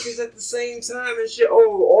 Hotel workers at the same time and shit. Oh,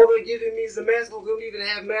 all they're giving me is a mask. They don't even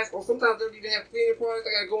have masks. Or sometimes they don't even have cleaning products.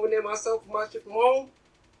 I gotta go in there myself for my shit from home.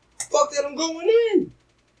 Fuck that, I'm going in.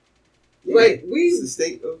 Yeah, like it's the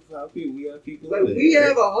state of how we have people. Like we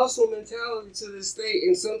have a hustle mentality to this state,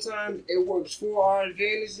 and sometimes it works for our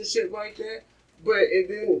advantage and shit like that. But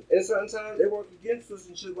and sometimes it works against us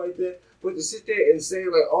and shit like that. But to sit there and say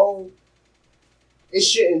like, oh, it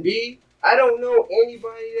shouldn't be. I don't know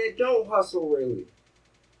anybody that don't hustle really.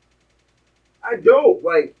 I don't.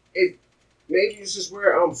 Like, maybe it's just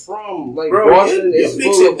where I'm from. Like, bro, Boston is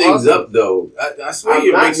mixing things up, though. I swear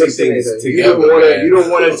you're mixing things together. You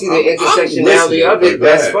don't want to see the intersectionality of it.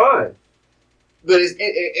 That's fine. But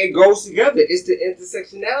it goes together. It's the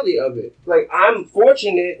intersectionality of it. Like, I'm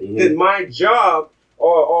fortunate that my job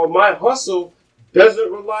or my hustle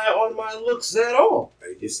doesn't rely on my looks at all.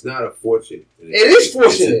 It's not a fortune. It is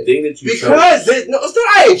fortunate. It's a thing that you because it's not.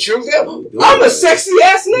 I ain't choosing. I'm a sexy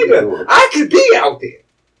ass nigga. I could be out there.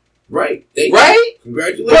 Right. Right?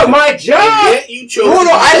 Congratulations. But my job. You chose. Hold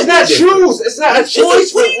on. I did not choose. It's not a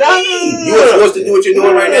choice. What do you mean? You are forced to do what you're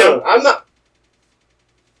doing right now. I'm not.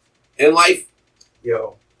 In life,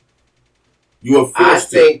 yo, you are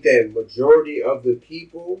forced to. I think that majority of the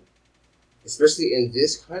people, especially in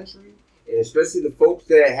this country, and especially the folks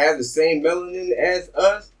that have the same melanin as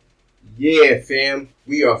us, yeah, fam,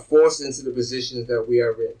 we are forced into the positions that we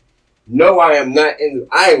are in. No, I am not in.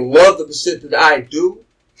 I love the shit that I do,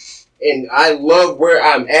 and I love where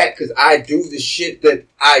I'm at because I do the shit that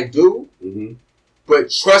I do. Mm-hmm. But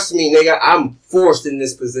trust me, nigga, I'm forced in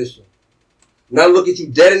this position. Now look at you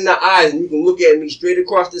dead in the eyes, and you can look at me straight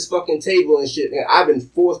across this fucking table and shit. And I've been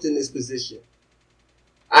forced in this position.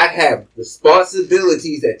 I have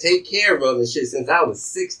responsibilities that take care of and shit since I was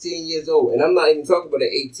 16 years old. And I'm not even talking about the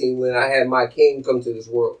 18 when I had my king come to this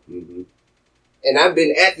world. Mm-hmm. And I've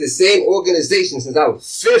been at the same organization since I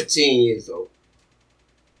was 15 years old.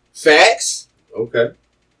 Facts? Okay.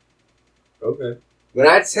 When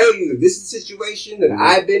I tell you this is a situation that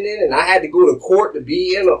I've been in and I had to go to court to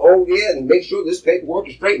be in and make sure this paperwork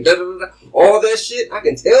is straight, all that shit, I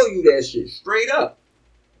can tell you that shit straight up.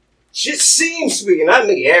 Shit seems sweet, and I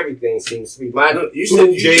make everything seem sweet. You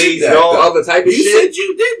said you did that, and all other type of shit. You said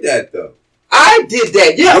you did that, though. I did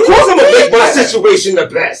that. Yeah, of course I'm going to make my situation the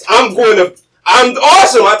best. I'm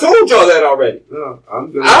awesome. I told y'all that already. No,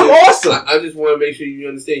 I'm awesome. I just want to make sure you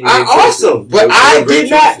understand. I'm awesome, but I did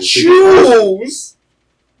not choose.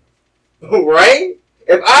 Right?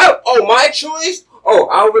 If my choice,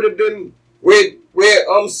 I would have been where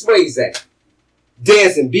Sway's at.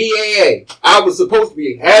 Dancing, BAA. I was supposed to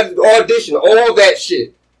be having the audition, all that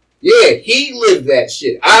shit. Yeah, he lived that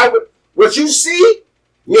shit. What you see?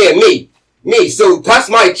 Yeah, me. So that's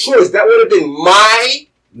my choice. That would have been my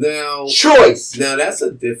choice. Now that's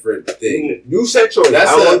a different thing. You said choice. I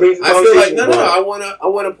feel like I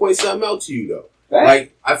wanna point something out to you though. Right?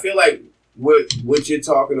 Like I feel like what you're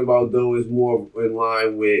talking about though is more in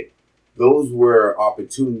line with those were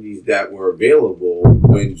opportunities that were available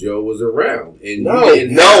when Joe was around. And no, I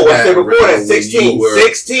said before that 16.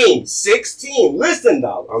 Listen,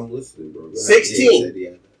 dog. I'm listening, bro.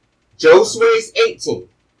 16. Joe Sway's 18.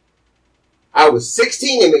 I was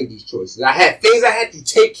 16 and made these choices. I had things I had to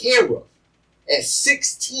take care of at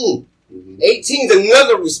 16. Mm-hmm. 18 is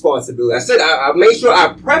another responsibility. I said I made sure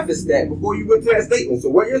I prefaced that before you went to that statement. So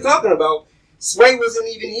what you're talking about, Sway wasn't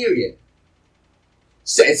even here yet.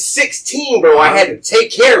 So at 16, bro, I had to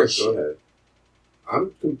take care of shit. Go ahead.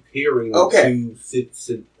 I'm comparing the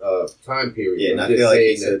two time periods. Yeah, and I feel like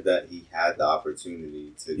he said that he had the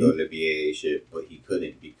opportunity to go into BAA shit, but he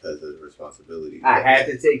couldn't because of the responsibility. I had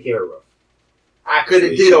to take care of. I could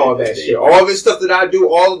have did all that shit. All this stuff that I do,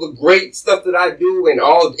 all of the great stuff that I do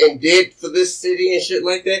and did for this city and shit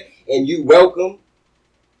like that, and you welcome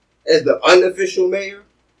as the unofficial mayor?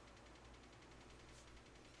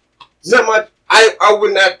 Not much. I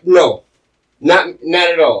would not. No, not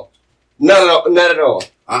at all. Not at all.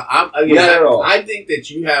 I think that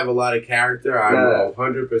you have a lot of character. I'm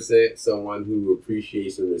 100% someone who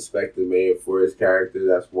appreciates and respects the mayor for his character.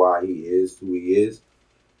 That's why he is who he is.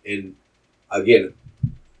 And again,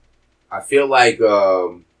 I feel like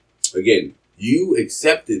you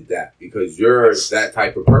accepted that because you're that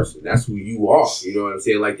type of person. That's who you are. You know what I'm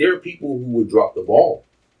saying? Like, there are people who would drop the ball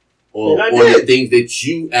on the things that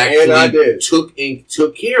you actually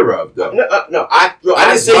took care of, though. No, I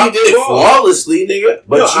didn't say you did it flawlessly, nigga.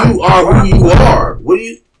 But you are who you are. What do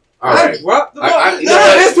you? I dropped the ball. I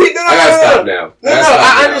gotta stop now.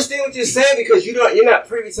 I understand what you're saying because you're not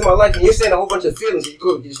privy to my life and you're saying a whole bunch of feelings.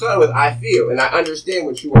 You started with "I feel" and I understand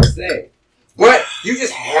what you are saying, but you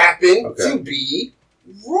just happen to be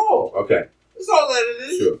wrong. Okay, that's all that it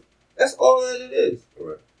is. Sure, that's all that it is. All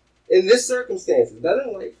right. In this circumstances, not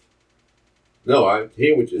in life. No, I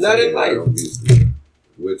hear what you're saying. Not in life.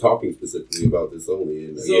 We're talking specifically about this only.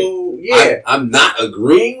 And so, yeah. I'm not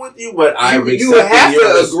agreeing with you, but you have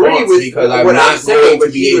to agree with because what I'm saying,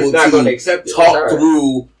 but be able to talk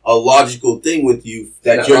through a logical thing with you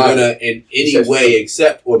that you're going to in any way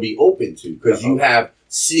accept or be open to because you have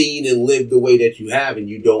seen and lived the way that you have and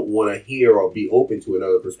you don't want to hear or be open to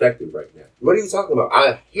another perspective right now. What are you talking about?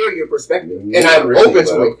 I hear your perspective and I'm open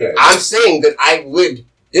to it. Okay. I'm saying that I lived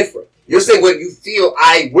different. You're saying what you feel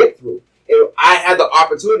I went through. And I had the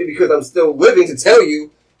opportunity because I'm still living to tell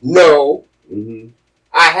you, no,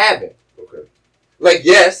 I haven't. Okay. Like,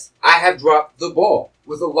 yes, I have dropped the ball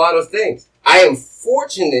with a lot of things. I am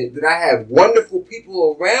fortunate that I have wonderful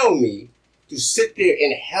people around me to sit there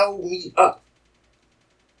and help me up.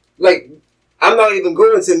 Like, I'm not even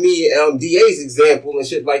going to me, DA's example and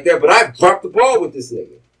shit like that, but I dropped the ball with this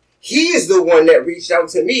nigga. He is the one that reached out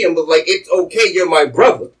to me and was like, it's okay, you're my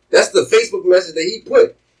brother. That's the Facebook message that he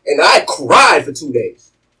put. And I cried for 2 days.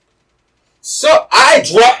 So I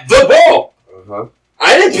dropped the ball.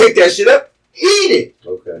 I didn't pick that shit up. He did.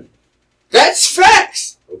 Okay. That's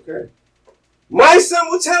facts. Okay. My son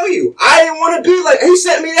will tell you. I didn't want to be like, he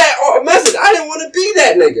sent me that message. I didn't want to be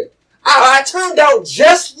that nigga. I turned out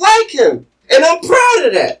just like him. And I'm proud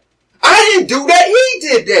of that. I didn't do that. He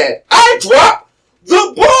did that. I dropped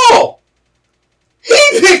the ball.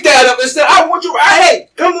 He picked that up and said, I want you, hey,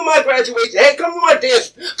 come to my graduation. Hey, come to my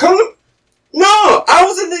dance. No, I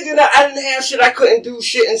was a nigga that I didn't have shit. I couldn't do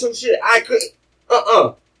shit and some shit I couldn't.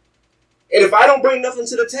 And if I don't bring nothing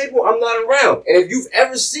to the table, I'm not around. And if you've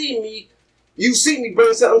ever seen me, you see me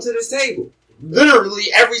bring something to this table.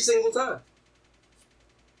 Literally every single time.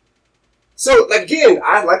 So, again,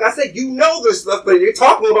 like I said, you know this stuff, but you're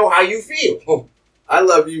talking about how you feel. I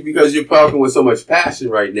love you because you're talking with so much passion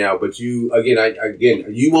right now, but you, again,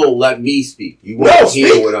 you won't let me speak. You won't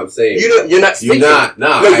hear what I'm saying. You're not speaking. You're not.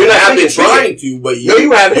 No, you're not. I've been trying to, but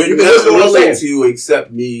you haven't. You're not willing to accept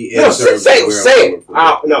me. No, say it.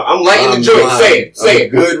 No, I'm lighting the joint. Say it.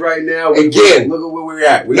 Good right now. Again. Look at where we're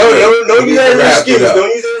at. No, use that as an excuse. Don't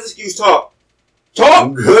use that as an excuse. Talk.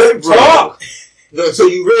 I'm good, bro. Talk. So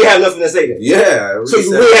you really have nothing to say then? Yeah. So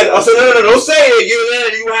you really have... So no, don't say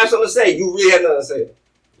it. You have something to say. You really have nothing to say.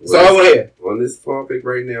 So I want to hear. On this topic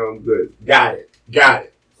right now, I'm good. Got it.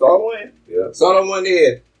 So I want to hear. Yeah. So I want to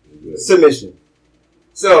hear. Submission.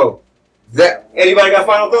 So, anybody got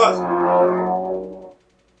final thoughts?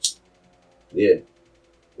 Yeah.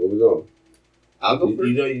 Where we going? I'll go first.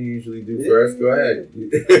 You know you usually do first. Go ahead.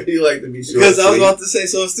 You like to be short. Because I was about to say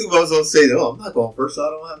so stupid. I was about to say, no, I'm not going first, so I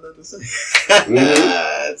don't have nothing to say.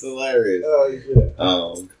 That's hilarious.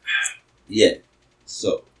 Oh, yeah.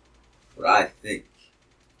 So, what I think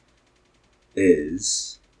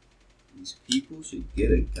is these people should get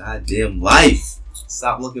a goddamn life.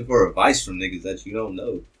 Stop looking for advice from niggas that you don't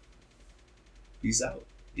know. Peace out.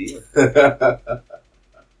 Yeah.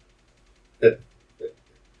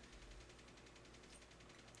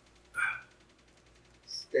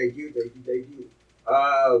 Thank you. That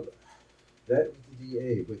was the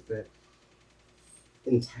DA with that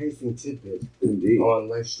enticing tidbit on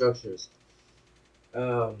life structures.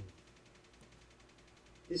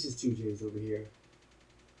 This is 2J's over here.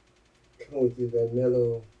 Come with you, that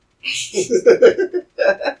mellow.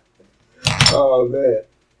 Oh man,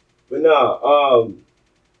 but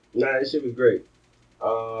that shit was great. What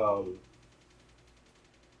are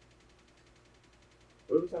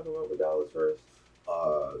we talking about with dollars first?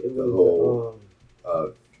 It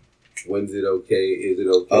was When's it okay? Is it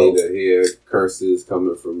okay to hear curses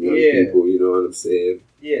coming from young people? You know what I'm saying?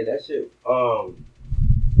 Yeah, that shit.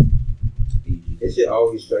 That shit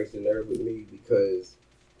always strikes a nerve with me because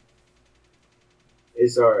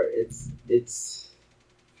it's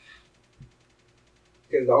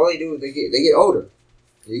because all they do is they get older.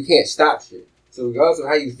 You can't stop shit. So regardless of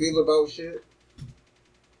how you feel about shit,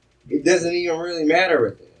 it doesn't even really matter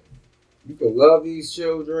at the end. You can love these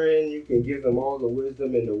children, you can give them all the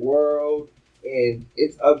wisdom in the world, and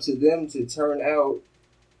it's up to them to turn out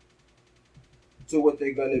to what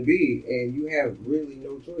they're going to be, and you have really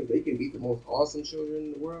no choice. They can be the most awesome children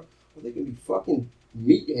in the world, or they can be fucking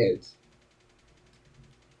meatheads.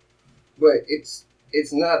 But it's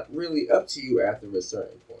not really up to you after a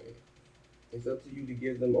certain point. It's up to you to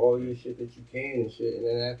give them all your shit that you can and shit, and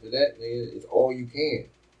then after that, nigga, it's all you can.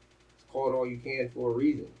 It's called all you can for a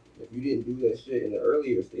reason. If you didn't do that shit in the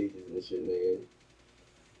earlier stages and shit, nigga,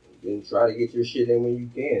 then try to get your shit in when you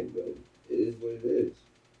can, but it is what it is.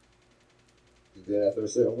 Then after a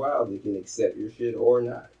certain while, they can accept your shit or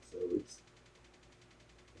not. So it's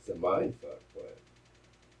a mind fuck, but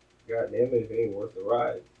goddamn it, if it ain't worth the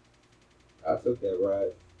ride. I took that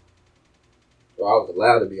ride. Well, I was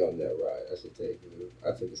allowed to be on that ride, I should take.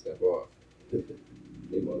 I took a step off.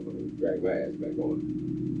 They motherfuckers dragged my ass back on.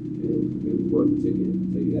 It was worth the ticket, I'll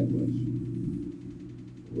tell you that much.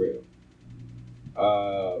 For real.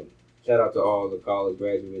 Shout out to all the college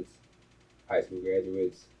graduates, high school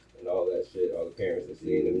graduates, and all that shit, all the parents that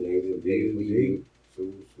seeing them niggas leave.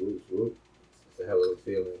 Swoop. It's a hell of a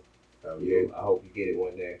feeling. I hope you get it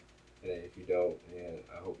one day. And then if you don't, then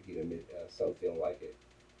I hope you get some feeling like it.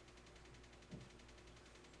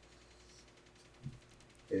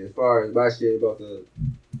 And as far as my shit about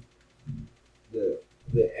the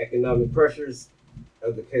economic pressures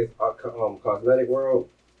of the cosmetic world,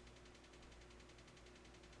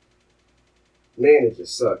 man, it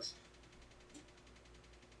just sucks.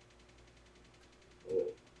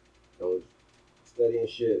 I was studying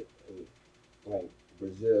shit in like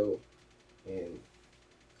Brazil and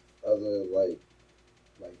other like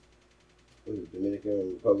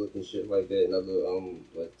Dominican Republic and shit like that, and other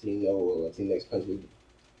Latino or Latinx countries,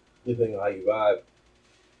 depending on how you vibe.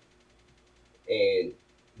 And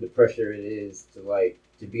the pressure it is to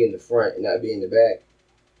be in the front and not be in the back,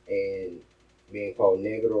 and being called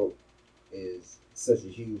negro is such a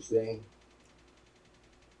huge thing.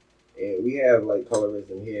 And we have like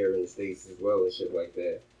colorism here in the States as well and shit like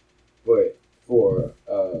that. But for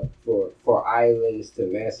islands to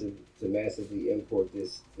massively import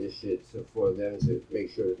this shit for them to make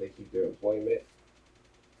sure that they keep their employment,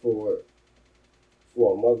 for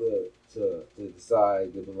a mother to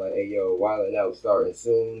decide to be like, hey yo, wilding out starting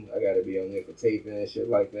soon, I gotta be on there for taping and shit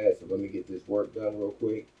like that, so let me get this work done real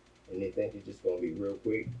quick, and they think it's just gonna be real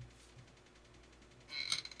quick.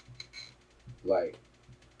 Like,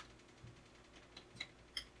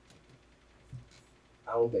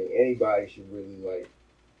 I don't think anybody should really like.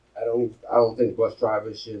 I don't think bus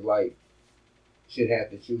drivers should have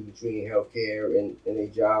to choose between healthcare and a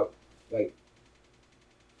job. Like,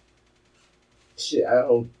 shit, I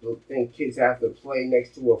don't think kids have to play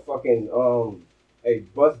next to a fucking a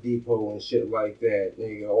bus depot and shit like that,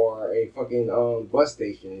 nigga, or a fucking bus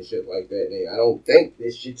station and shit like that, nigga. I don't think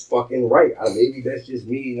this shit's fucking right. Maybe that's just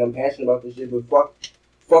me and I'm passionate about this shit, but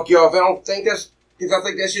fuck y'all if I don't think that's, because I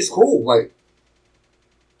think that's just cool. Like,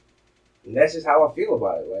 and that's just how I feel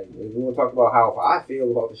about it. Like, if we want to talk about how I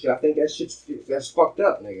feel about the shit, I think that's fucked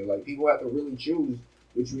up, nigga. Like, people have to really choose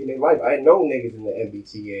between their life. I know niggas in the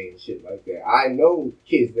MBTA and shit like that. I know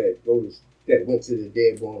kids that went to the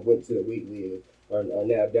Dearborn, went to the Wheatley, or are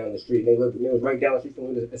now down the street. And they was right down the street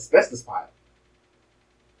from the asbestos pile.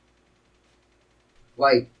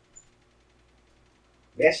 Like,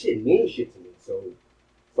 that shit means shit to me. So,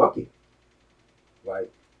 fuck it.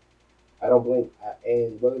 Like, I don't blink,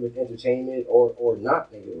 and whether it's entertainment or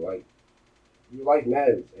not, nigga, like, your life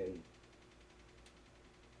matters, and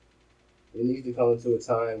it needs to come to a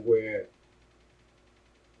time where,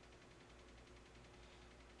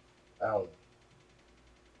 I don't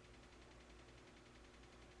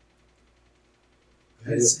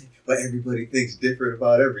know. But everybody thinks different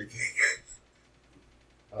about everything.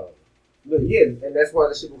 But yeah, and that's why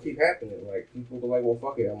this shit will keep happening. Like, people go like, well,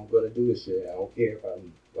 fuck it, I'm gonna do this shit. I don't care if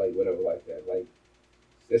I'm like whatever like that. Like,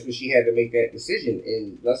 that's when she had to make that decision,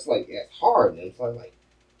 and that's hard. And it's like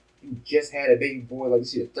you just had a baby boy, like you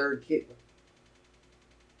see the third kid.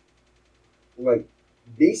 Like,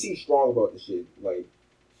 DC strong about the shit. Like,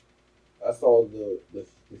 I saw the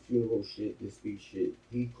funeral shit, the speech shit.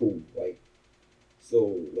 He cool. Like,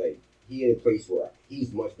 so like he in a place where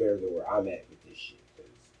he's much better than where I'm at with this shit.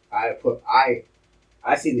 I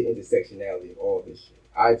see the intersectionality of all this shit.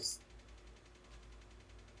 I've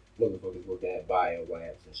motherfuckers working at bio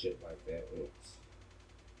labs and shit like that,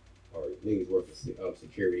 or niggas working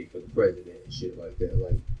security for the president and shit like that,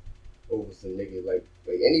 like over some niggas like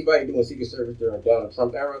anybody doing Secret Service during Donald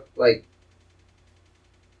Trump era, like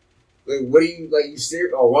what are you like? You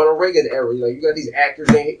serious? Or Ronald Reagan era? Like you got these actors,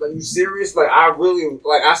 like you serious? Like I really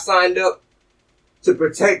I signed up to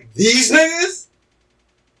protect these niggas.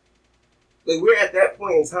 Like we're at that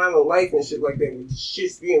point in time of life and shit like that. Where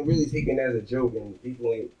shit's being really taken as a joke and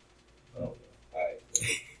people ain't. I don't know. Alright,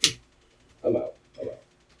 I'm out.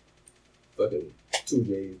 Fucking 2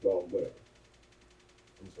 J's gone. Whatever.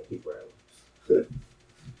 I'm just gonna keep rattling.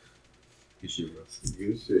 Good shit, bro.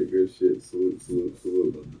 Good shit. Salute.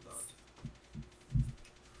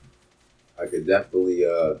 I could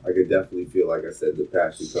definitely feel, like I said, the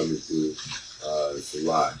passion coming through. It's a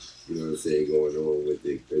lot, you know what I'm saying, going on with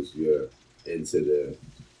it, because you're into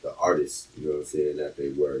the artist, you know what I'm saying, that they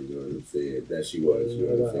were, you know what I'm saying, that she was, you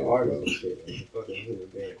know what I'm saying. Artist and shit, fucking human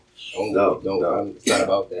being. No. It's not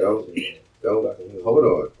about that. Don't. Hold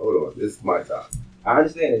on. This is my time. I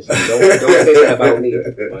understand it. Don't say that about me.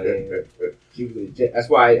 My name. She was that's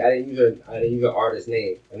why I didn't use her artist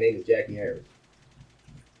name. Her name is Jackie Harris.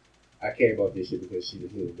 I care about this shit because she's a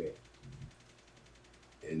human being.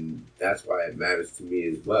 And that's why it matters to me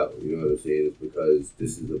as well. You know what I'm saying? It's because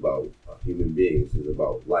this is about human beings. It's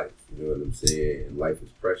about life. You know what I'm saying? And life is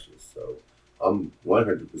precious. So I'm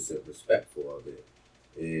 100% respectful of it.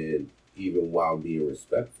 And even while being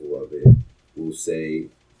respectful of it, we'll say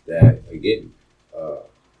that, again,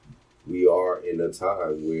 we are in a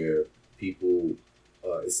time where people,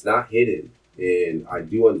 it's not hidden. And I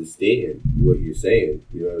do understand what you're saying,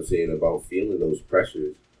 you know what I'm saying, about feeling those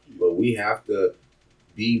pressures. But we have to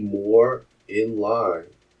be more in line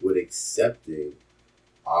with accepting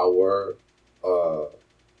our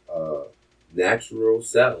natural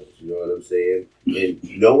selves, you know what I'm saying?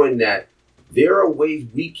 And knowing that there are ways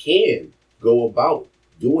we can go about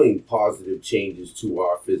doing positive changes to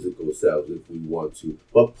our physical selves if we want to.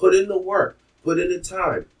 But put in the work, put in the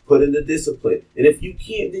time, put in the discipline. And if you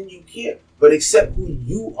can't, then you can't. But accept who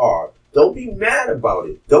you are. Don't be mad about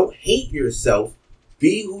it. Don't hate yourself.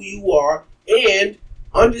 Be who you are. And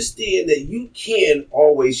understand that you can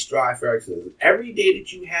always strive for excellence. Every day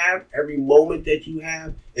that you have, every moment that you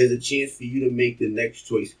have is a chance for you to make the next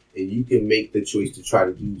choice. And you can make the choice to try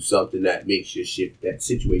to do something that makes your that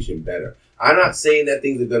situation better. I'm not saying that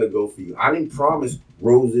things are going to go for you. I didn't promise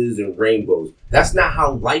roses and rainbows. That's not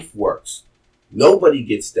how life works. Nobody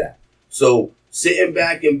gets that. So sitting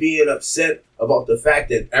back and being upset about the fact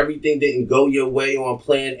that everything didn't go your way on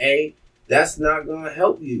plan A, that's not going to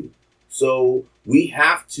help you. So we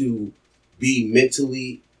have to be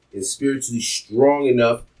mentally and spiritually strong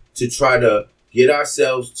enough to try to get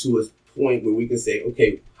ourselves to a point where we can say,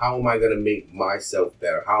 okay, how am I going to make myself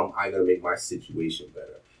better? How am I going to make my situation better?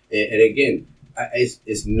 And again,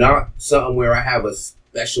 it's not something where I have a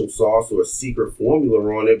special sauce or a secret formula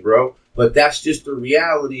on it, bro. But that's just the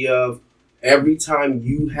reality of every time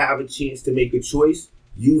you have a chance to make a choice,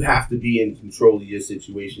 you have to be in control of your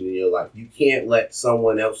situation in your life. You can't let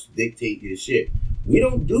someone else dictate your shit. We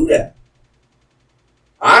don't do that.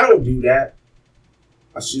 I don't do that,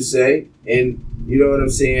 I should say. And you know what I'm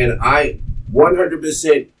saying? I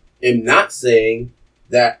 100% am not saying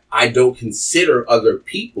that I don't consider other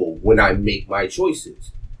people when I make my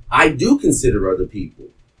choices. I do consider other people.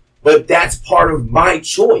 But that's part of my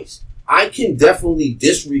choice. I can definitely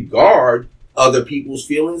disregard other people's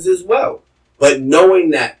feelings as well. But knowing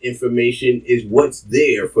that information is what's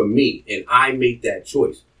there for me, and I make that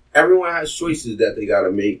choice. Everyone has choices that they got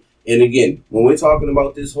to make. And again, when we're talking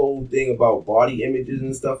about this whole thing about body images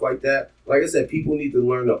and stuff like that, like I said, people need to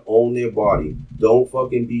learn to own their body. Don't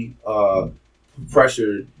fucking be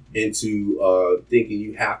pressured into thinking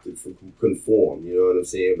you have to conform. You know what I'm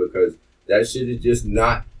saying? Because that shit is just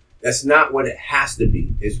not, that's not what it has to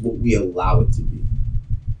be. It's what we allow it to be.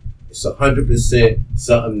 It's 100%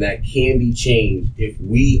 something that can be changed if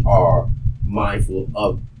we are mindful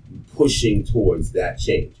of pushing towards that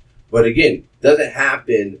change. But again, doesn't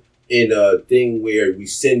happen in a thing where we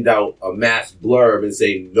send out a mass blurb and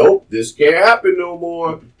say, nope, this can't happen no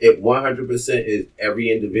more. It 100% is every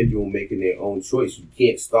individual making their own choice. You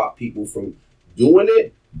can't stop people from doing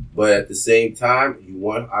it, but at the same time,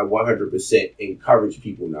 I 100% encourage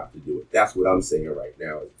people not to do it. That's what I'm saying right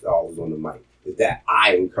now. It's always on the mic. Is that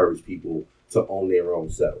I encourage people to own their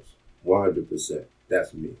own selves. 100%.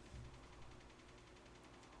 That's me.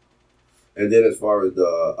 And then as far as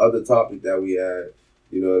the other topic that we had,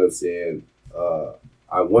 you know what I'm saying?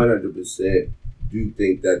 I 100% do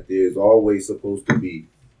think that there's always supposed to be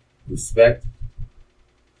respect,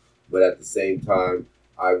 but at the same time,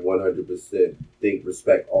 I 100% think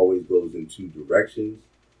respect always goes in two directions.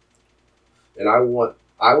 And I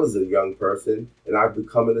was a young person and I've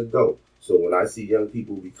become an adult. So when I see young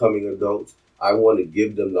people becoming adults, I want to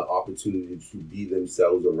give them the opportunity to be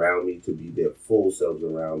themselves around me, to be their full selves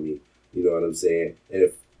around me. You know what I'm saying? And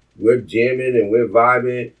if we're jamming and we're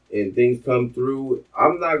vibing and things come through,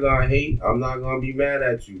 I'm not going to hate. I'm not going to be mad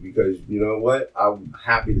at you because, you know what? I'm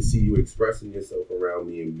happy to see you expressing yourself around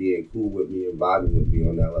me and being cool with me and vibing with me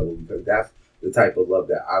on that level, because that's the type of love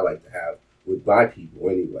that I like to have with my people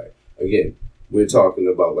anyway. Again, we're talking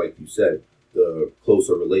about, like you said, the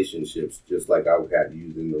closer relationships, just like I had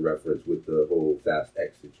used in the reference with the whole Fast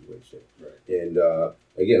X situation. Right. And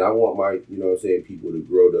again, I want my, people to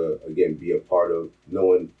grow to, again, be a part of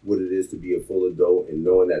knowing what it is to be a full adult and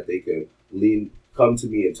knowing that they can come to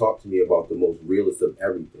me and talk to me about the most realest of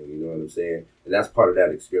everything, you know what I'm saying? And that's part of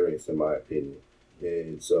that experience, in my opinion.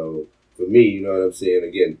 And so for me, you know what I'm saying,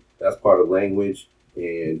 again, that's part of language.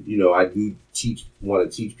 And, I do want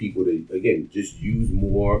to teach people to, again, just use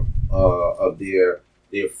more of their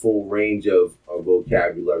full range of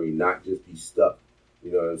vocabulary, not just be stuck,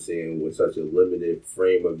 you know what I'm saying, with such a limited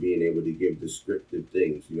frame of being able to give descriptive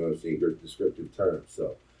things, you know what I'm saying, descriptive terms.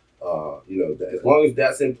 So, as long as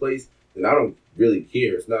that's in place, then I don't really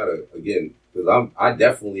care. It's not because I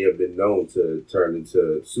definitely have been known to turn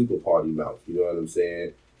into super party mouth, you know what I'm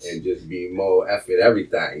saying, and just be more effing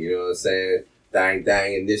everything, you know what I'm saying. Dang,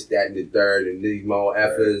 and this, that, and the third, and these more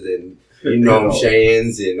effers, and,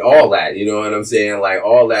 shayans, and all that, you know what I'm saying? Like,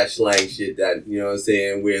 all that slang shit that, you know what I'm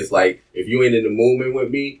saying, where it's like, if you ain't in the movement with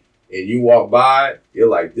me, and you walk by, you're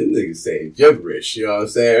like, them niggas saying gibberish, you know what I'm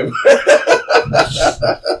saying?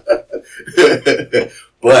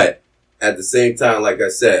 But, at the same time, like I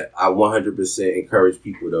said, I 100% encourage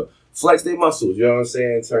people to flex their muscles, you know what I'm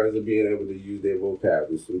saying, in terms of being able to use their vocab.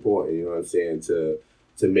 It's important, you know what I'm saying, to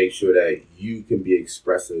make sure that you can be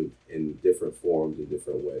expressive in different forms in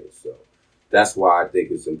different ways. So that's why I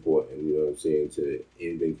think it's important, you know what I'm saying, to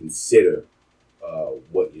even consider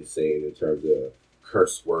what you're saying in terms of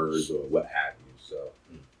curse words or what have you. So,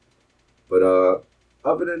 but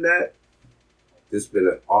other than that, this has been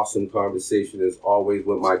an awesome conversation as always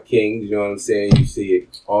with my kings. You know what I'm saying? You see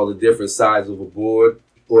all the different sides of a board,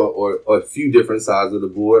 or a few different sides of the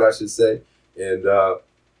board, I should say. And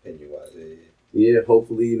yeah,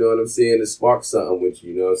 hopefully, you know what I'm saying, to spark something with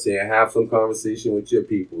you know what I'm saying? Have some conversation with your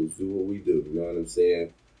people. Do what we do, you know what I'm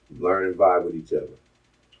saying? Learn and vibe with each other.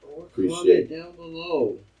 Appreciate it. Down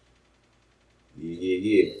below.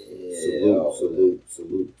 Yeah. Salute.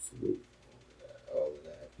 All of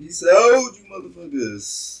that. Peace out, you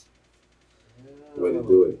motherfuckers. Way to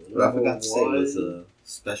do it. What I forgot to say was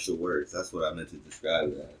special words. That's what I meant to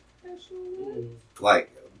describe that. Special words. Like,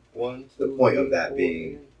 the point of that 4,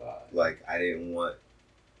 being, 5. like, I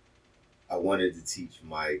wanted to teach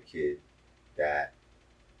my kid that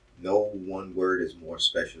no one word is more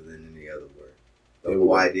special than any other word. The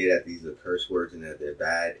whole idea that these are curse words and that they're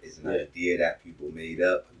bad is an idea that people made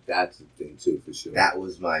up. That's the thing too, for sure. That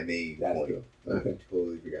was my main point. Good. Okay. I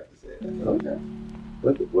totally forgot to say that.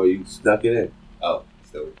 Okay. Well, you snuck it in. Oh,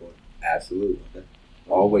 still recording. Absolutely. Okay.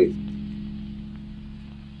 Always.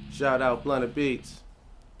 Shout out Blunted Beats.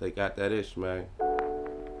 They got that ish, man.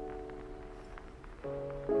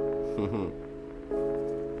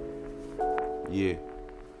 Yeah.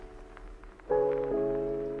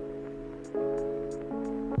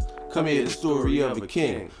 Come here, the story of a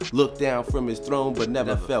king. Looked down from his throne but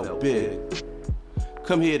never felt big.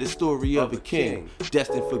 Come here, the story of a king.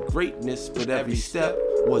 Destined for greatness, but every step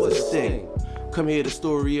was a sting. Come here, the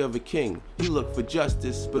story of a king. He looked for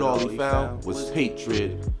justice, but all he found was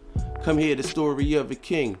hatred. Come here, the story of a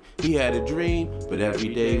king. He had a dream, but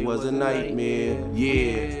every day was a nightmare.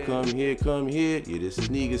 Yeah, come here. Yeah, this is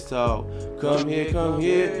Niggas Talk. Come here.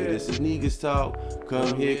 Yeah, this is Niggas Talk.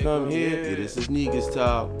 Come here. Yeah, this is Niggas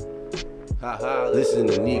Talk. Listen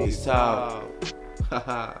to Niggas Talk.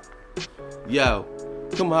 Yo,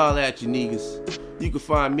 come holla at you niggas. You can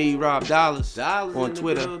find me, Rob Dollars, on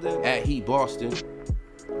Twitter at HeBoston.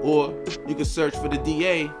 Or you can search for the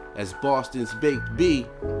DA as Boston's Baked B.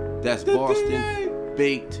 That's Boston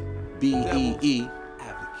Baked B-E-E.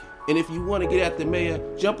 And if you want to get at the mayor,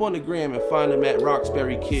 jump on the gram and find him at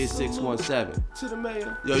Roxbury Kid 617. To the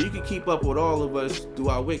mayor. Yo, you can keep up with all of us through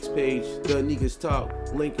our Wix page, The Niggas Talk.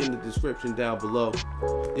 Link in the description down below.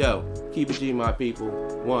 Yo, keep it G, my people.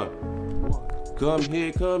 1. Come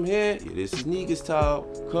here. Yeah, this is Niggas Talk.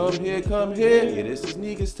 Come here. Yeah, this is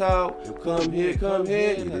Niggas Talk. Come here. Yeah,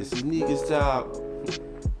 this is Niggas Talk.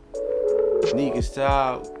 Niggas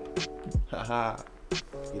out. Haha.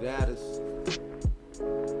 Get at us.